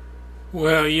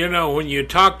 Well, when you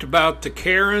talked about the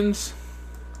Karens,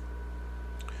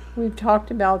 we've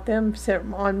talked about them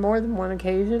on more than one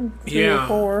occasion, 3 or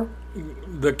 4.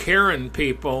 The Karen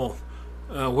people,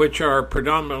 which are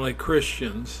predominantly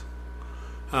Christians,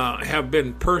 have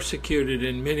been persecuted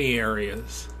in many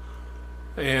areas.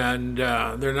 And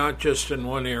they're not just in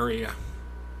one area.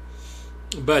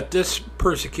 But this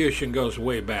persecution goes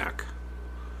way back.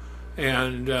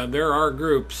 And there are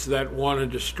groups that want to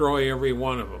destroy every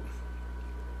one of them.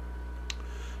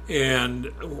 And,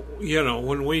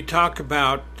 when we talk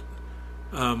about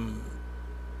the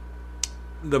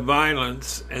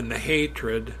violence and the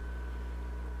hatred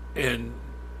and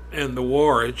the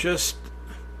war, it just,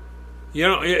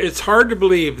 it's hard to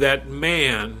believe that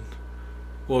man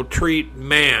will treat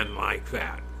man like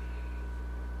that.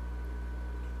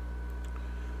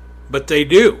 But they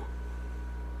do.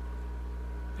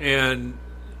 And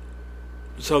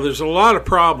so there's a lot of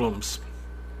problems.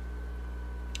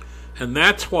 And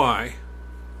that's why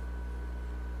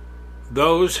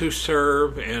those who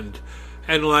serve and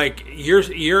like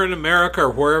you're in America or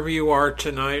wherever you are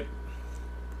tonight,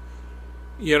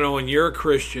 you know, and you're a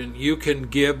Christian, you can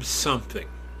give something.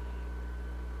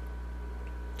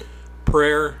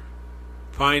 Prayer,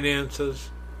 finances.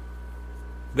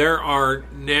 There are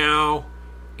now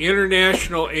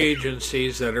international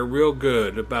agencies that are real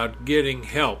good about getting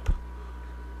help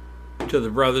to the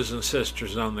brothers and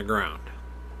sisters on the ground.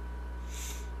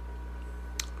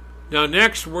 Now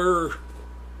next we're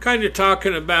kind of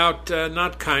talking about,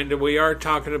 we are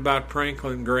talking about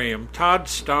Franklin Graham. Todd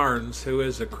Starnes, who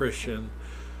is a Christian,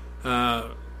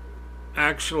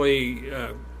 actually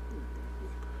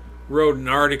wrote an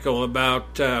article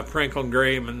about Franklin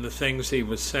Graham and the things he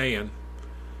was saying.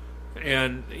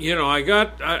 And, you know, I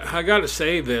got to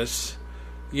say this,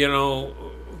 you know,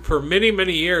 for many,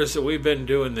 many years that we've been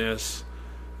doing this,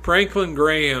 Franklin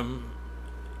Graham,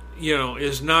 you know,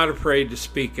 is not afraid to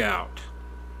speak out.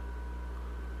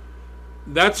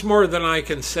 That's more than I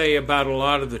can say about a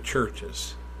lot of the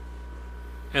churches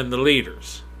and the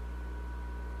leaders.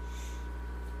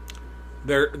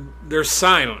 They're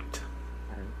silent.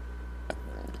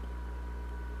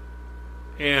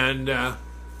 And,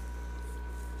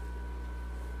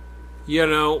 you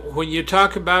know, when you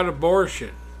talk about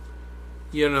abortion,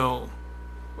 you know,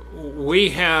 we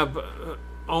have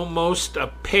almost a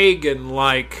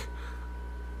pagan-like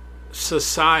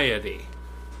society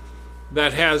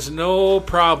that has no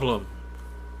problem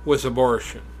with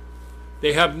abortion.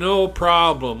 They have no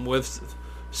problem with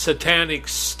satanic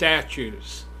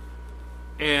statues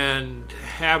and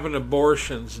having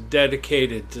abortions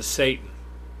dedicated to Satan.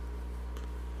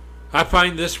 I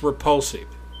find this repulsive.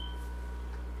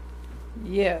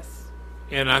 Yes.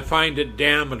 And I find it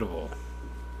damnable.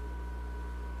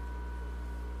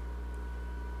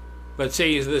 But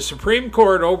see, the Supreme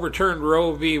Court overturned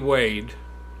Roe v. Wade,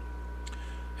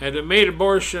 and it made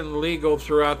abortion legal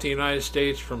throughout the United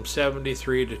States from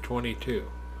 73 to 22.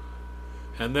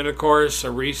 And then, of course, a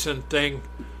recent thing,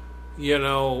 you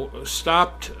know,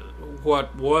 stopped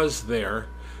what was there,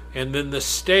 and then the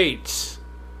states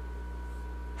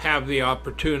have the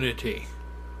opportunity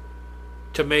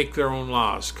to make their own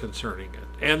laws concerning it.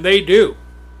 And they do.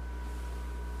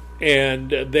 And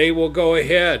they will go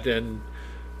ahead and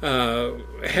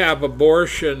have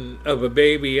abortion of a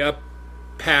baby up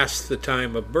past the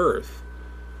time of birth.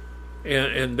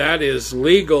 And that is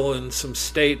legal in some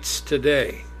states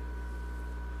today.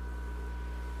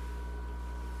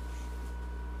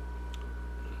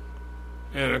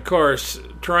 And of course,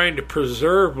 trying to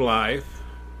preserve life,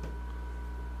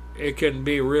 it can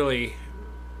be really,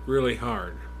 really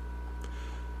hard.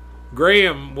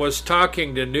 Graham was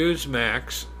talking to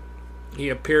Newsmax. He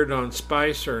appeared on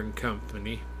Spicer and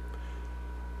Company.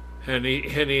 And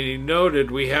he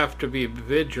noted we have to be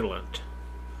vigilant.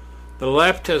 The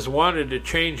left has wanted to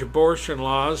change abortion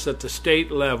laws at the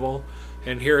state level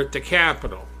and here at the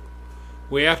Capitol.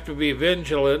 We have to be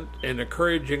vigilant in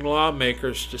encouraging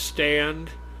lawmakers to stand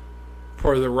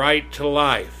for the right to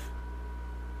life.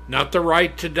 Not the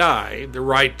right to die, the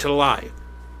right to life.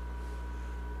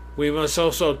 We must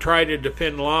also try to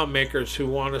defend lawmakers who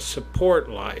want to support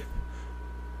life,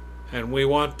 and we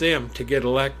want them to get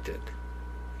elected.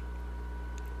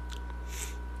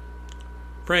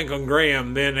 Franklin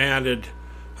Graham then added,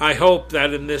 I hope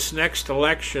that in this next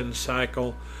election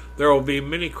cycle there will be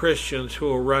many Christians who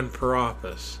will run for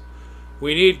office.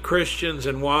 We need Christians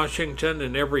in Washington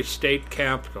and every state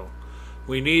capital.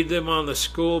 We need them on the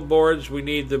school boards. We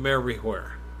need them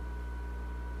everywhere.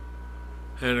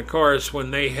 And of course,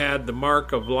 when they had the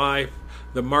Mark of Life,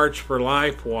 the March for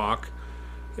Life walk,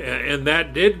 and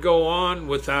that did go on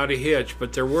without a hitch,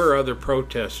 but there were other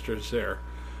protesters there.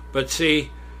 But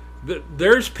see,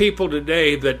 there's people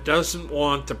today that doesn't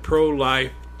want the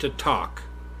pro-life to talk.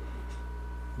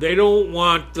 They don't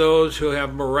want those who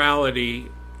have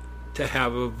morality to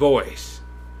have a voice.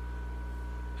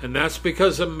 And that's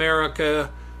because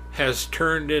America has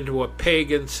turned into a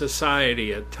pagan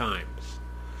society at times.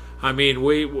 I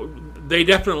mean, they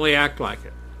definitely act like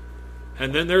it.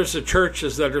 And then there's the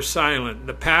churches that are silent,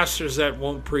 the pastors that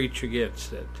won't preach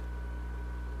against it.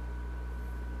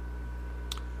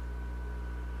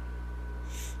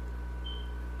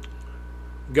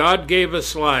 God gave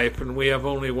us life, and we have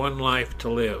only one life to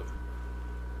live.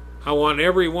 I want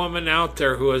every woman out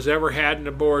there who has ever had an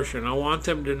abortion, I want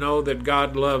them to know that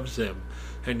God loves them,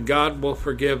 and God will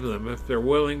forgive them if they're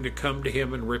willing to come to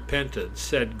Him in repentance,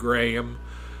 said Graham,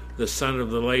 the son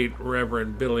of the late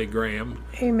Reverend Billy Graham.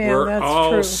 Amen. We're that's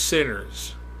all true.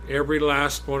 sinners Every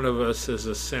last one of us is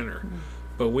a sinner.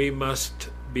 But we must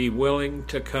be willing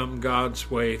to come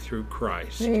God's way through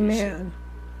Christ. Amen.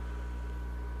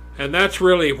 And that's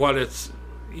really what it's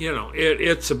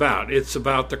about. It's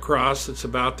about the cross. It's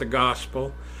about the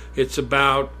gospel. It's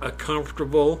about a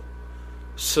comfortable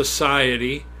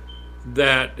society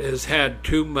that has had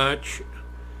too much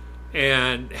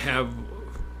and have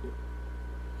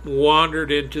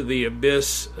wandered into the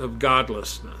abyss of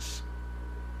godlessness.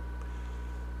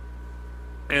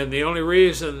 And the only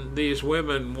reason these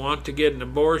women want to get an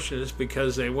abortion is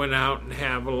because they went out and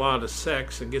have a lot of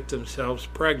sex and get themselves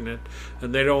pregnant,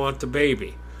 and they don't want the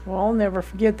baby. Well, I'll never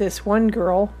forget this one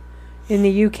girl in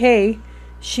the UK.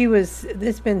 This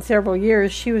has been several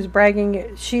years, she was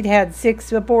bragging she'd had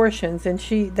 6 abortions, and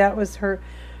that was her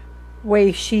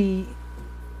way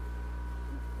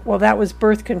that was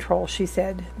birth control, she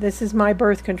said. This is my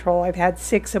birth control. I've had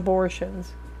 6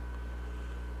 abortions.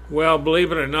 Well,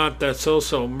 believe it or not, that's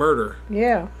also murder.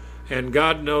 Yeah. And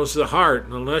God knows the heart,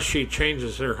 and unless she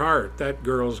changes her heart, that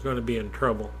girl's going to be in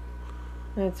trouble.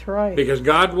 That's right. Because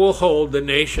God will hold the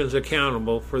nations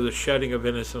accountable for the shedding of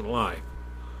innocent life.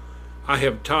 I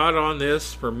have taught on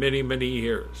this for many, many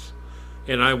years.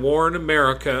 And I warn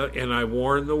America and I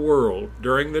warn the world,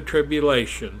 during the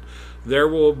tribulation, there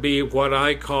will be what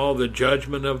I call the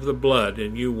judgment of the blood,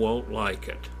 and you won't like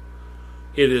it.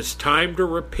 It is time to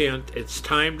repent. It's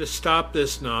time to stop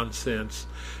this nonsense.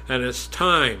 And it's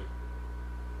time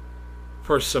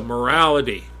for some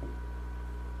morality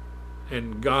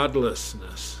and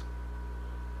godlessness.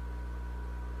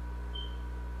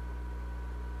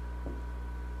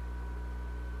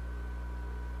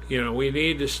 We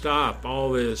need to stop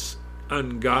all this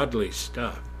ungodly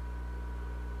stuff.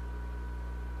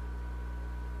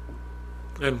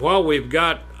 And while we've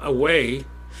got a way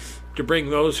to bring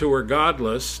those who are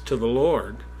godless to the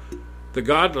Lord, the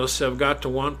godless have got to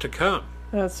want to come.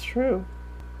 That's true.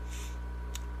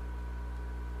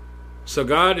 So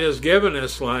God has given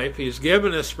us life. He's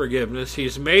given us forgiveness.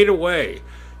 He's made a way,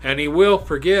 and He will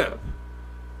forgive.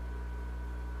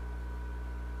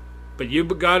 But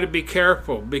you've got to be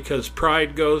careful, because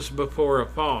pride goes before a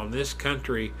fall. And this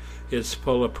country is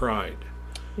full of pride.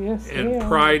 Yes, and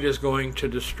pride is going to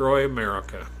destroy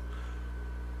America.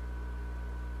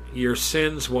 Your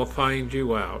sins will find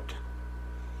you out.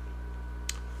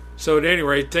 So at any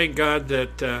rate, thank God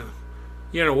that,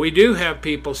 we do have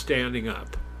people standing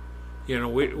up.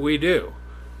 We do.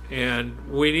 And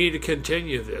we need to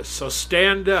continue this. So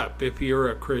stand up if you're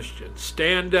a Christian.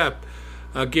 Stand up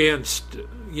against,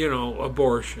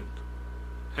 abortion.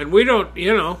 And we don't,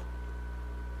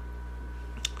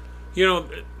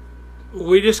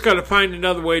 we just got to find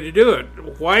another way to do it.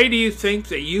 Why do you think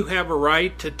that you have a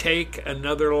right to take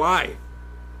another life?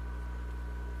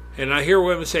 And I hear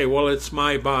women say, well, it's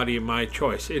my body and my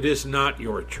choice. It is not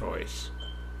your choice.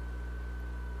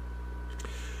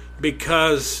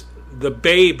 Because the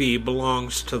baby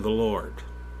belongs to the Lord.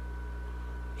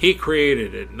 He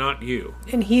created it, not you.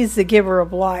 And He's the giver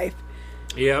of life.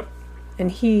 Yep.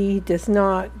 And He does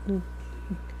not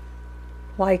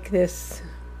like this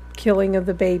killing of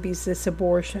the babies, this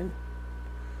abortion.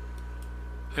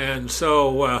 And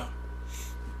so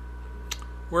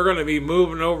we're going to be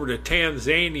moving over to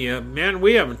Tanzania. Man,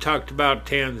 we haven't talked about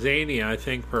Tanzania, I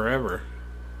think, forever.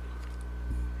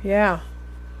 Yeah.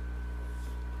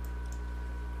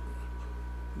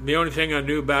 The only thing I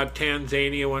knew about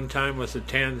Tanzania one time was the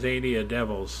Tanzania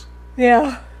Devils.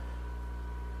 Yeah.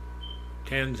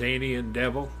 Tanzanian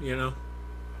Devil, Yeah,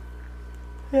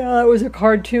 that was a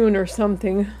cartoon or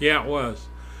something. Yeah, it was.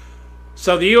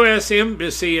 So the U.S.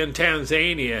 Embassy in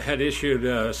Tanzania had issued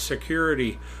a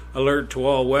security alert to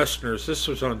all Westerners. This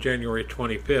was on January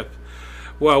 25th.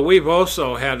 Well, we've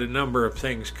also had a number of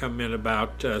things come in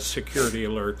about security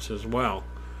alerts as well.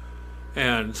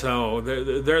 And so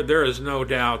there is no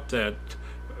doubt that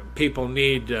people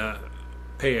need to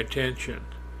pay attention.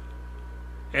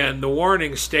 And the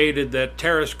warning stated that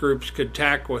terrorist groups could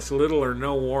attack with little or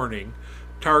no warning,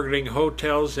 targeting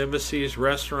hotels, embassies,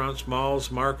 restaurants,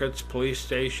 malls, markets, police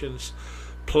stations,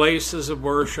 places of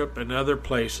worship, and other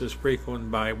places frequented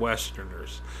by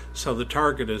Westerners. So the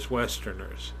target is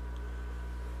Westerners.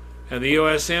 And the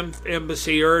U.S.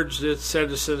 Embassy urged its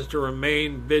citizens to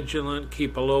remain vigilant,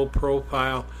 keep a low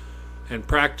profile, and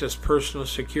practice personal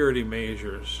security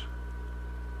measures.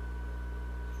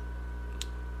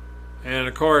 And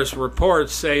of course,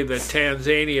 reports say that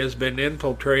Tanzania has been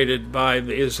infiltrated by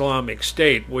the Islamic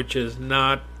State, which is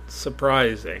not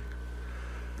surprising.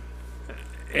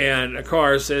 And of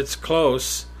course, it's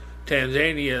close.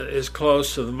 Tanzania is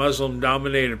close to the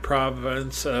Muslim-dominated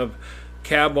province of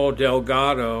Cabo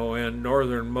Delgado in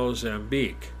northern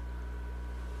Mozambique.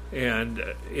 And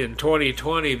in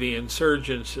 2020, the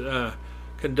insurgents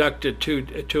conducted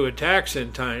two attacks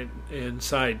inside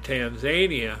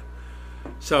Tanzania.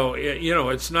 So,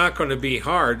 it's not going to be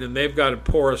hard, and they've got a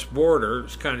porous border.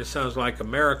 It kind of sounds like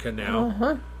America now.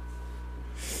 Uh-huh.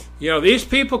 These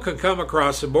people can come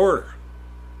across the border.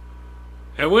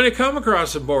 And when they come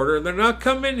across the border, they're not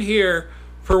coming here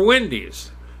for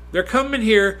Wendy's. They're coming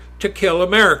here to kill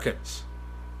Americans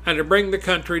and to bring the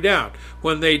country down.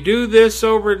 When they do this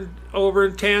over in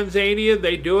Tanzania,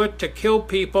 they do it to kill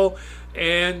people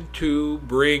and to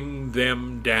bring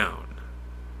them down.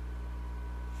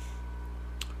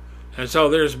 And so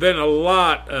there's been a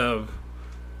lot of,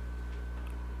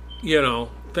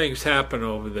 things happen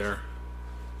over there.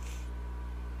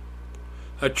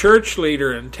 A church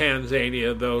leader in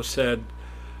Tanzania, though, said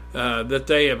that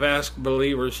they have asked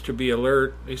believers to be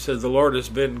alert. He said, the Lord has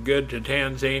been good to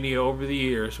Tanzania over the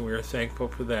years, and we are thankful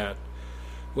for that.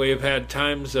 We have had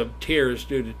times of tears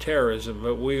due to terrorism,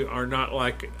 but we are not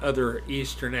like other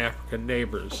Eastern African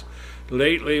neighbors.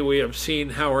 Lately, we have seen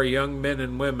how our young men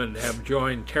and women have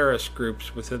joined terrorist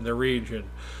groups within the region,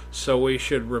 so we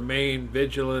should remain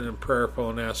vigilant and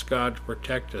prayerful and ask God to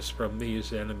protect us from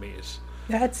these enemies.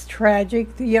 That's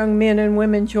tragic, the young men and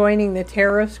women joining the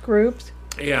terrorist groups.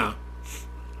 Yeah.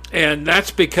 And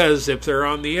that's because if they're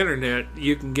on the internet,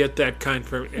 you can get that kind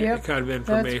of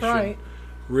information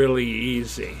really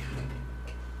easy.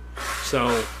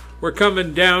 So we're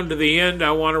coming down to the end.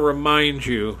 I want to remind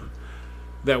you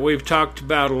that we've talked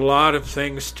about a lot of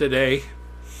things today,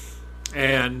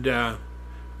 and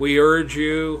we urge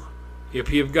you, if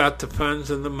you've got the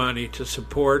funds and the money, to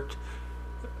support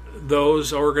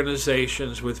those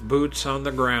organizations with boots on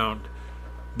the ground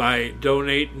by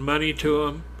donating money to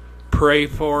them, pray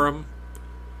for them,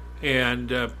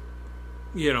 and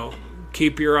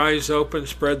keep your eyes open,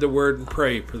 spread the word, and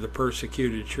pray for the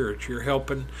persecuted church. You're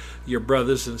helping your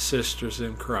brothers and sisters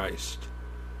in Christ.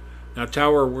 Now,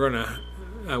 Tower,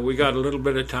 we got a little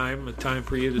bit of time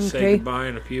for you to say goodbye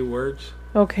in a few words.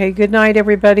 Okay, good night,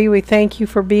 everybody. We thank you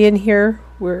for being here.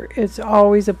 It's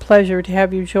always a pleasure to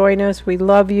have you join us. We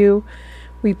love you.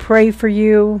 We pray for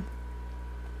you.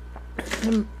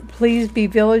 And please be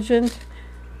vigilant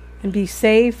and be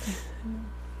safe.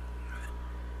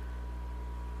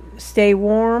 Stay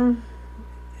warm.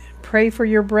 Pray for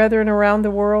your brethren around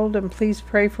the world, and please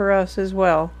pray for us as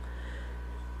well.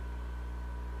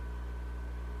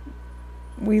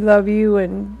 We love you,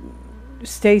 and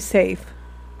stay safe.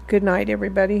 Good night,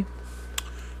 everybody.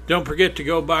 Don't forget to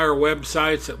go by our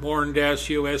websites at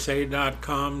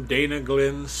warn-usa.com,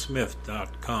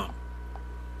 danaglennsmith.com.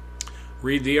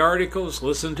 Read the articles,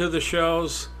 listen to the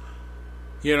shows,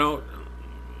 look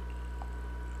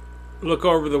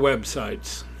over the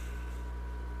websites.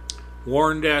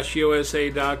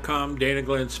 warn-usa.com,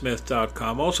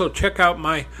 danaglennsmith.com. Also, check out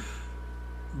my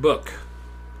book,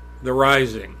 The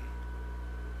Rising.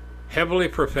 Heavily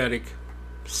prophetic,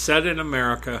 set in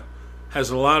America, has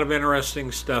a lot of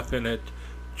interesting stuff in it.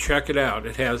 Check it out.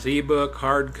 It has ebook,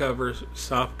 hardcover,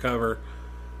 softcover.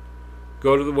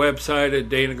 Go to the website at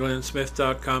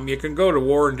danaglennsmith.com. You can go to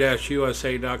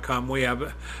warn-usa.com. We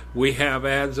have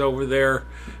ads over there,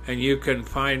 and you can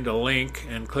find a link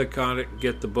and click on it and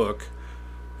get the book.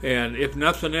 And if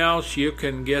nothing else, you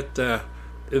can get the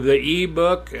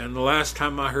ebook. And the last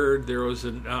time I heard, there was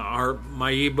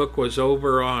my ebook was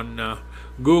over on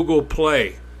Google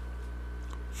Play,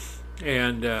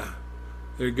 and there's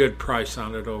a good price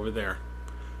on it over there.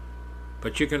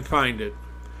 But you can find it.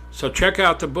 So check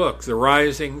out the book, The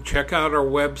Rising. Check out our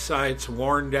websites,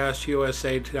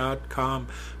 warn-usa.com,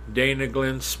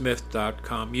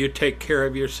 danaglennsmith.com. You take care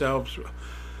of yourselves.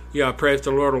 I pray that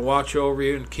the Lord will watch over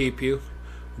you and keep you,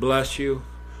 bless you,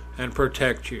 and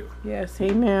protect you. Yes,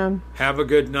 amen. Have a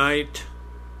good night,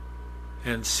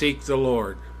 and seek the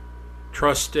Lord.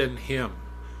 Trust in Him.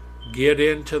 Get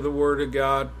into the Word of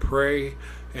God, pray,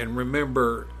 and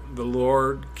remember the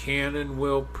Lord can and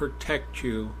will protect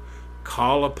you.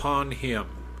 Call upon Him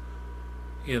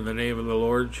in the name of the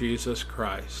Lord Jesus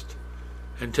Christ.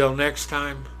 Until next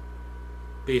time,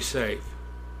 be safe.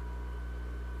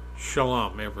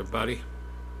 Shalom, everybody.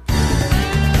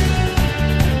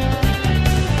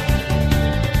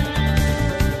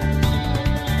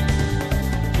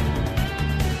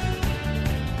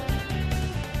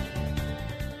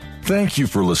 Thank you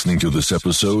for listening to this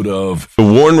episode of The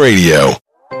Warn Radio.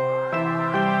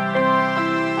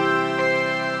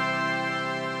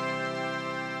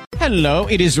 Hello,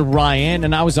 it is Ryan,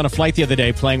 and I was on a flight the other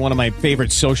day playing one of my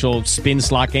favorite social spin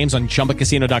slot games on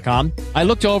ChumbaCasino.com. I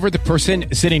looked over at the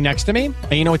person sitting next to me,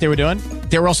 and you know what they were doing?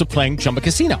 They were also playing Chumba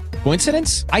Casino.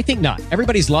 Coincidence? I think not.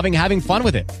 Everybody's loving having fun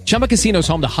with it. Chumba Casino is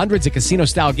home to hundreds of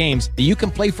casino-style games that you can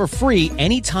play for free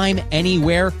anytime,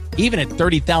 anywhere, even at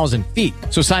 30,000 feet.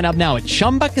 So sign up now at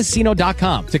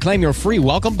ChumbaCasino.com to claim your free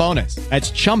welcome bonus.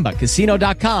 That's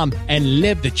ChumbaCasino.com and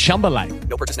live the Chumba life.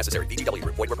 No purchase necessary. VGW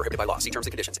Group. Void where prohibited by law. See terms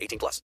and conditions. 18+.